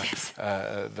Kafka, yes.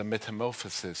 The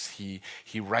Metamorphosis.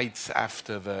 He writes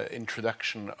after the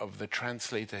introduction of the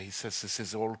translator. He says this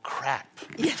is all crap.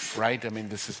 Yes. Right. I mean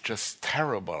this is just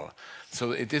terrible.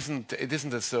 So it isn't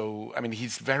as though. I mean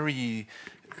he's very.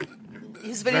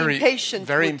 He's very impatient.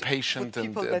 Very with impatient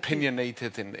and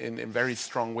opinionated in very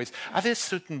strong ways. Are there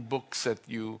certain books that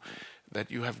you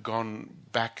have gone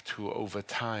back to over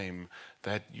time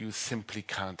that you simply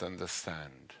can't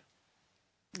understand?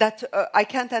 That I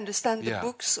can't understand the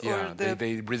books, or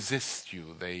they resist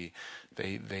you. They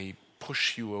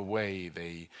push you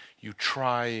away. You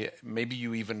try. Maybe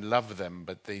you even love them,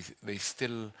 but they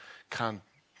still can't.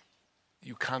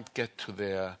 You can't get to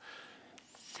their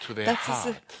heart. That is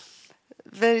a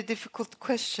very difficult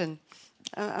question.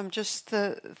 I'm just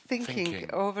thinking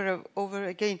over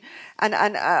again, and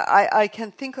I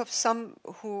can think of some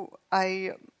who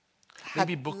I had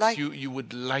maybe books liked. you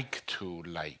would like to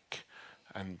like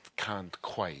and can't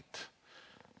quite,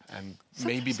 and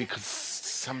maybe because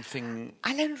something.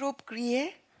 Alain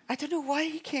Robbe-Grillet. I don't know why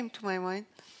he came to my mind.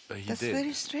 That's did.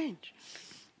 very strange.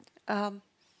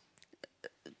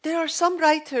 There are some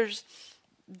writers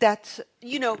that,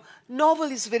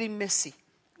 novel is very messy.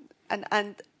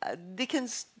 And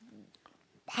Dickens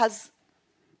has,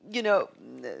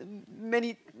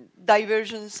 many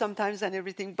diversions sometimes and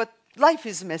everything, but life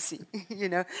is messy,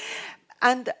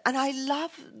 And I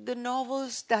love the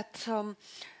novels that,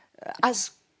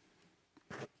 as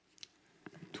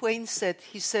Twain said,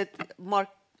 he said, Mark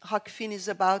Huck Finn is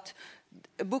about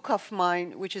a book of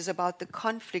mine which is about the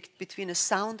conflict between a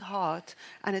sound heart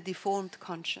and a deformed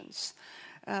conscience.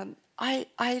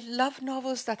 I love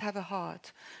novels that have a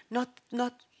heart, not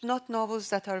novels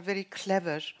that are very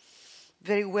clever,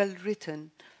 very well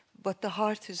written, but the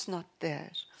heart is not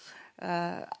there.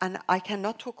 And I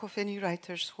cannot talk of any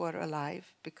writers who are alive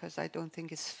because I don't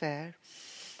think it's fair.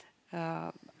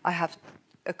 I have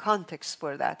a context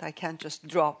for that. I can't just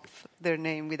drop their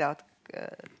name without...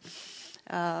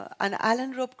 and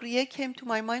Alain Robbe-Grillet came to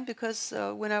my mind because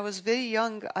when I was very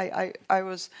young, I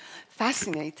was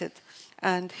fascinated.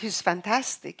 And he's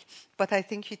fantastic, but I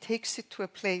think he takes it to a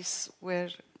place where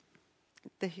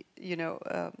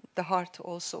the heart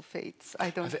also fades. I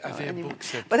don't know anymore.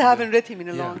 But I haven't read him in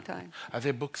a long time. Are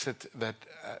there books that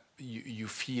you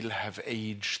feel have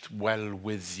aged well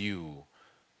with you?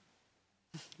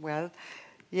 Well,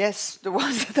 yes, the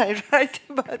ones that I write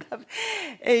about have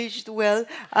aged well.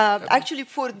 Actually,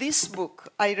 for this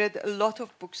book, I read a lot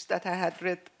of books that I had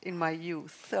read in my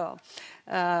youth.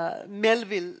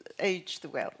 Melville aged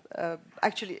well,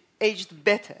 actually aged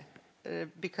better,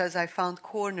 because I found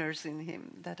corners in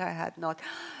him that I had not.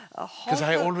 Because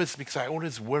I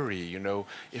always worry,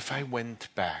 if I went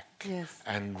back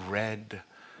and read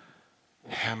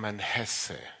Hermann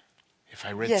Hesse. If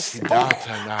I read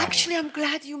Siddhartha now... Actually, I'm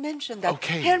glad you mentioned that.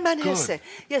 Okay, Hermann Hesse.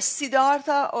 Yes,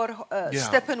 Siddhartha or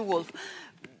Steppenwolf.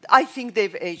 I think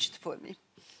they've aged for me.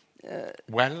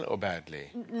 Well or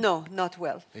badly? No, not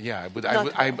well. Yeah, I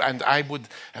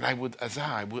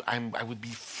would be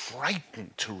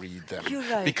frightened to read them. You're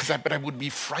right. But I would be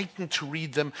frightened to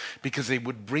read them because they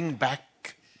would bring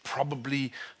back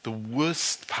probably the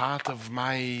worst part of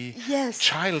my Yes.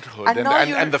 childhood, And now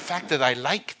and the fact that I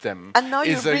like them And now is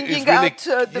you're is bringing really, out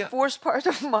the yeah. worst part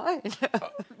of mine.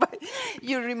 But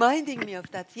you're reminding me of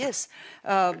that. Yes,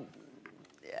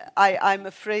 I'm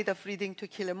afraid of reading To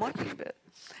Kill a Mockingbird.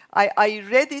 I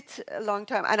read it a long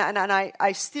time, and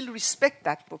I still respect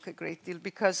that book a great deal,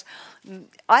 because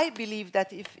I believe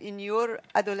that if in your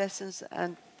adolescence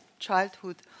and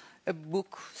childhood a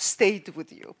book stayed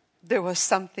with you, there was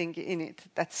something in it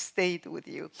that stayed with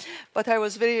you. But I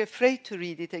was very afraid to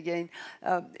read it again.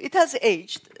 It has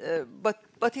aged, but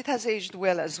it has aged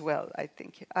well as well, I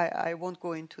think. I won't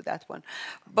go into that one.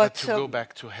 But to go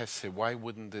back to Hesse, why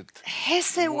wouldn't it?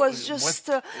 Hesse was just,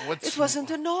 what's it wasn't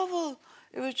a novel.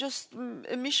 It was just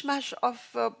a mishmash of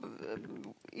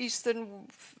Eastern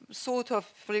sort of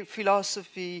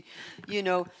philosophy,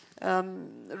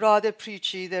 rather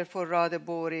preachy, therefore rather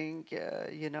boring,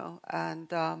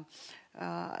 And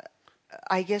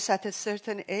I guess at a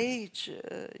certain age,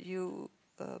 you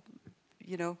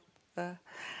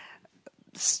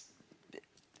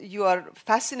are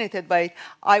fascinated by it.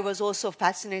 I was also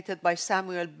fascinated by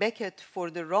Samuel Beckett for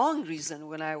the wrong reason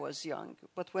when I was young.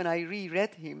 But when I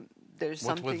reread him, there's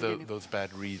What something were in him. those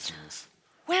bad reasons?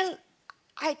 Well,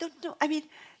 I don't know. I mean,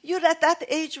 you're at that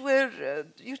age where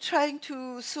you're trying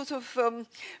to sort of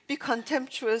be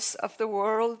contemptuous of the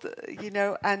world,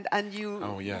 and you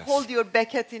hold your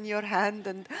Beckett in your hand,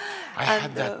 and I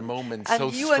had that moment and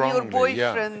so you strongly. and your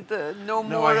boyfriend know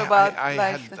No, more about I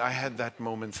life. I had that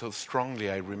moment so strongly.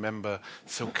 I remember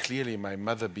so clearly my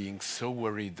mother being so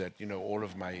worried that all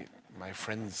of my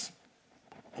friends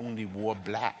only wore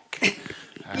black.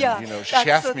 And,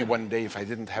 she asked me one day if I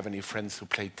didn't have any friends who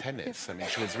played tennis. I mean,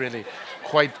 she was really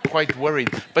quite worried.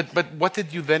 But what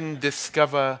did you then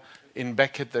discover in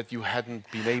Beckett that you hadn't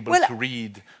been able to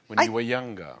read when you were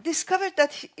younger? I discovered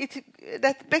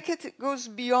that Beckett goes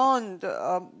beyond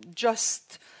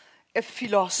just a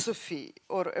philosophy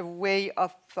or a way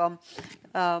of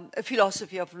a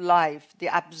philosophy of life, the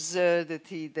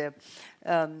absurdity, the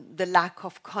lack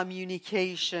of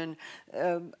communication,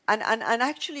 and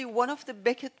actually one of the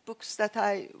Beckett books that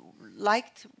I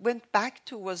went back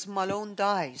to was Malone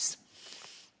Dies,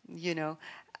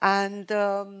 and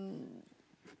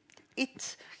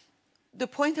the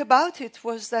point about it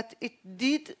was that it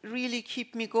did really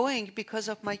keep me going because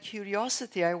of my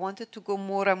curiosity. I wanted to go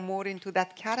more and more into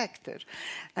that character.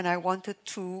 And I wanted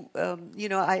to,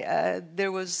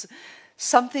 there was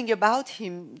something about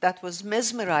him that was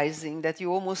mesmerizing, that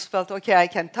you almost felt, okay, I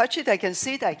can touch it, I can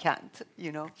see it, I can't,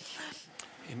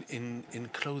 In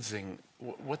closing,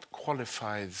 what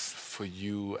qualifies for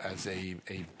you as a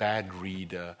bad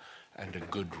reader and a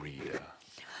good reader?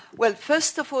 Well,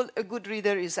 first of all, a good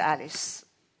reader is Alice.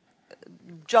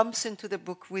 Jumps into the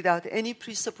book without any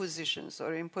presuppositions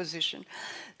or imposition.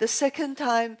 The second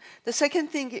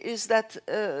thing is that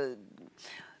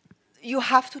you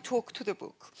have to talk to the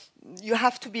book. You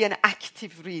have to be an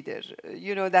active reader.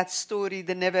 That story,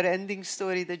 the never-ending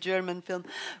story, the German film,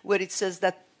 where it says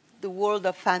that the world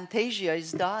of Fantasia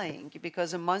is dying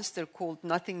because a monster called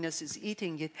nothingness is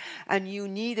eating it, and you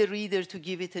need a reader to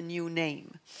give it a new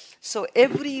name. So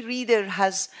every reader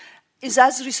is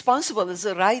as responsible as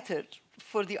a writer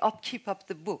for the upkeep of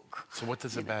the book. So what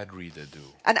does a bad reader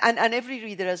do? And every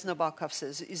reader, as Nabokov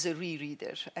says, is a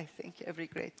rereader, I think, every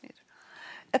great reader.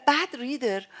 A bad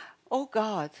reader, oh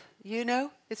God,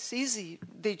 it's easy.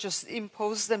 They just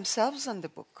impose themselves on the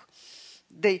book.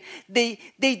 They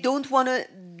don't want to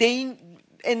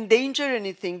endanger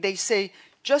anything. They say,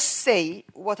 just say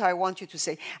what I want you to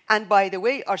say. And by the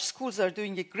way, our schools are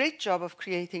doing a great job of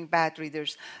creating bad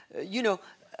readers. If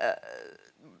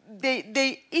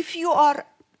you are,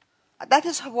 that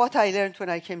is what I learned when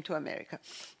I came to America,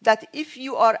 that if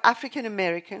you are African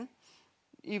American,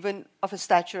 even of a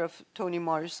stature of Toni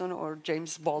Morrison or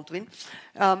James Baldwin,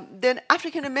 then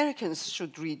African Americans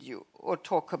should read you or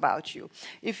talk about you.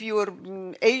 If you're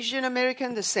Asian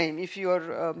American, the same. If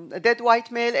you're a dead white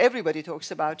male, everybody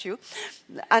talks about you.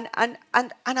 And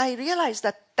I realized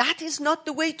that is not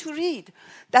the way to read.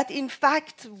 That in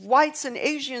fact, whites and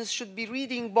Asians should be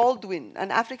reading Baldwin,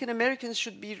 and African Americans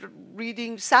should be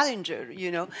reading Salinger,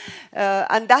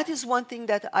 And that is one thing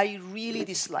that I really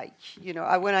dislike.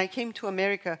 When I came to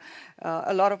America,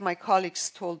 a lot of my colleagues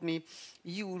told me,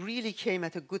 you really came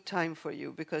at a good time for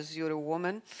you because you're a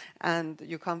woman and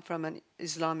you come from an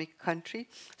Islamic country,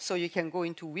 so you can go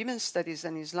into women's studies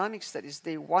and Islamic studies.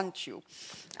 They want you.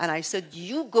 And I said,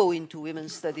 you go into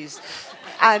women's studies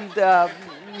and,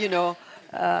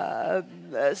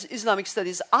 Islamic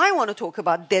studies. I want to talk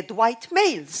about dead white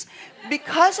males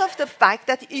because of the fact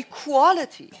that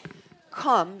equality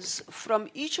comes from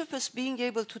each of us being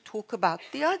able to talk about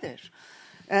the other.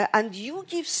 And you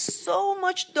give so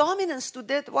much dominance to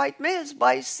dead white males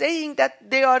by saying that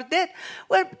they are dead.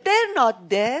 Well, they're not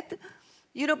dead,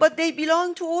 but they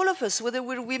belong to all of us, whether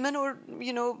we're women or,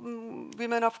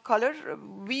 women of color.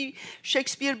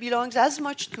 Shakespeare belongs as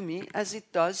much to me as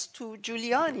it does to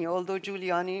Giuliani, although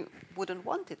Giuliani wouldn't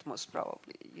want it most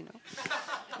probably,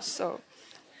 So,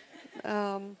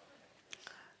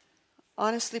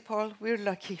 honestly, Paul, we're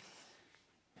lucky.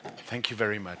 Thank you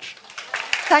very much.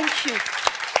 Thank you.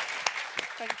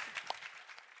 Thank you.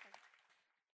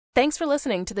 Thanks for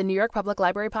listening to the New York Public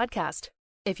Library podcast.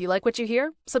 If you like what you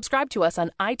hear, subscribe to us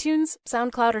on iTunes,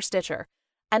 SoundCloud, or Stitcher.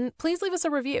 And please leave us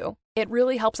a review. It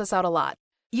really helps us out a lot.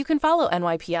 You can follow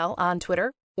NYPL on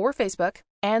Twitter or Facebook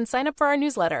and sign up for our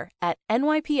newsletter at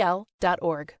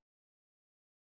nypl.org.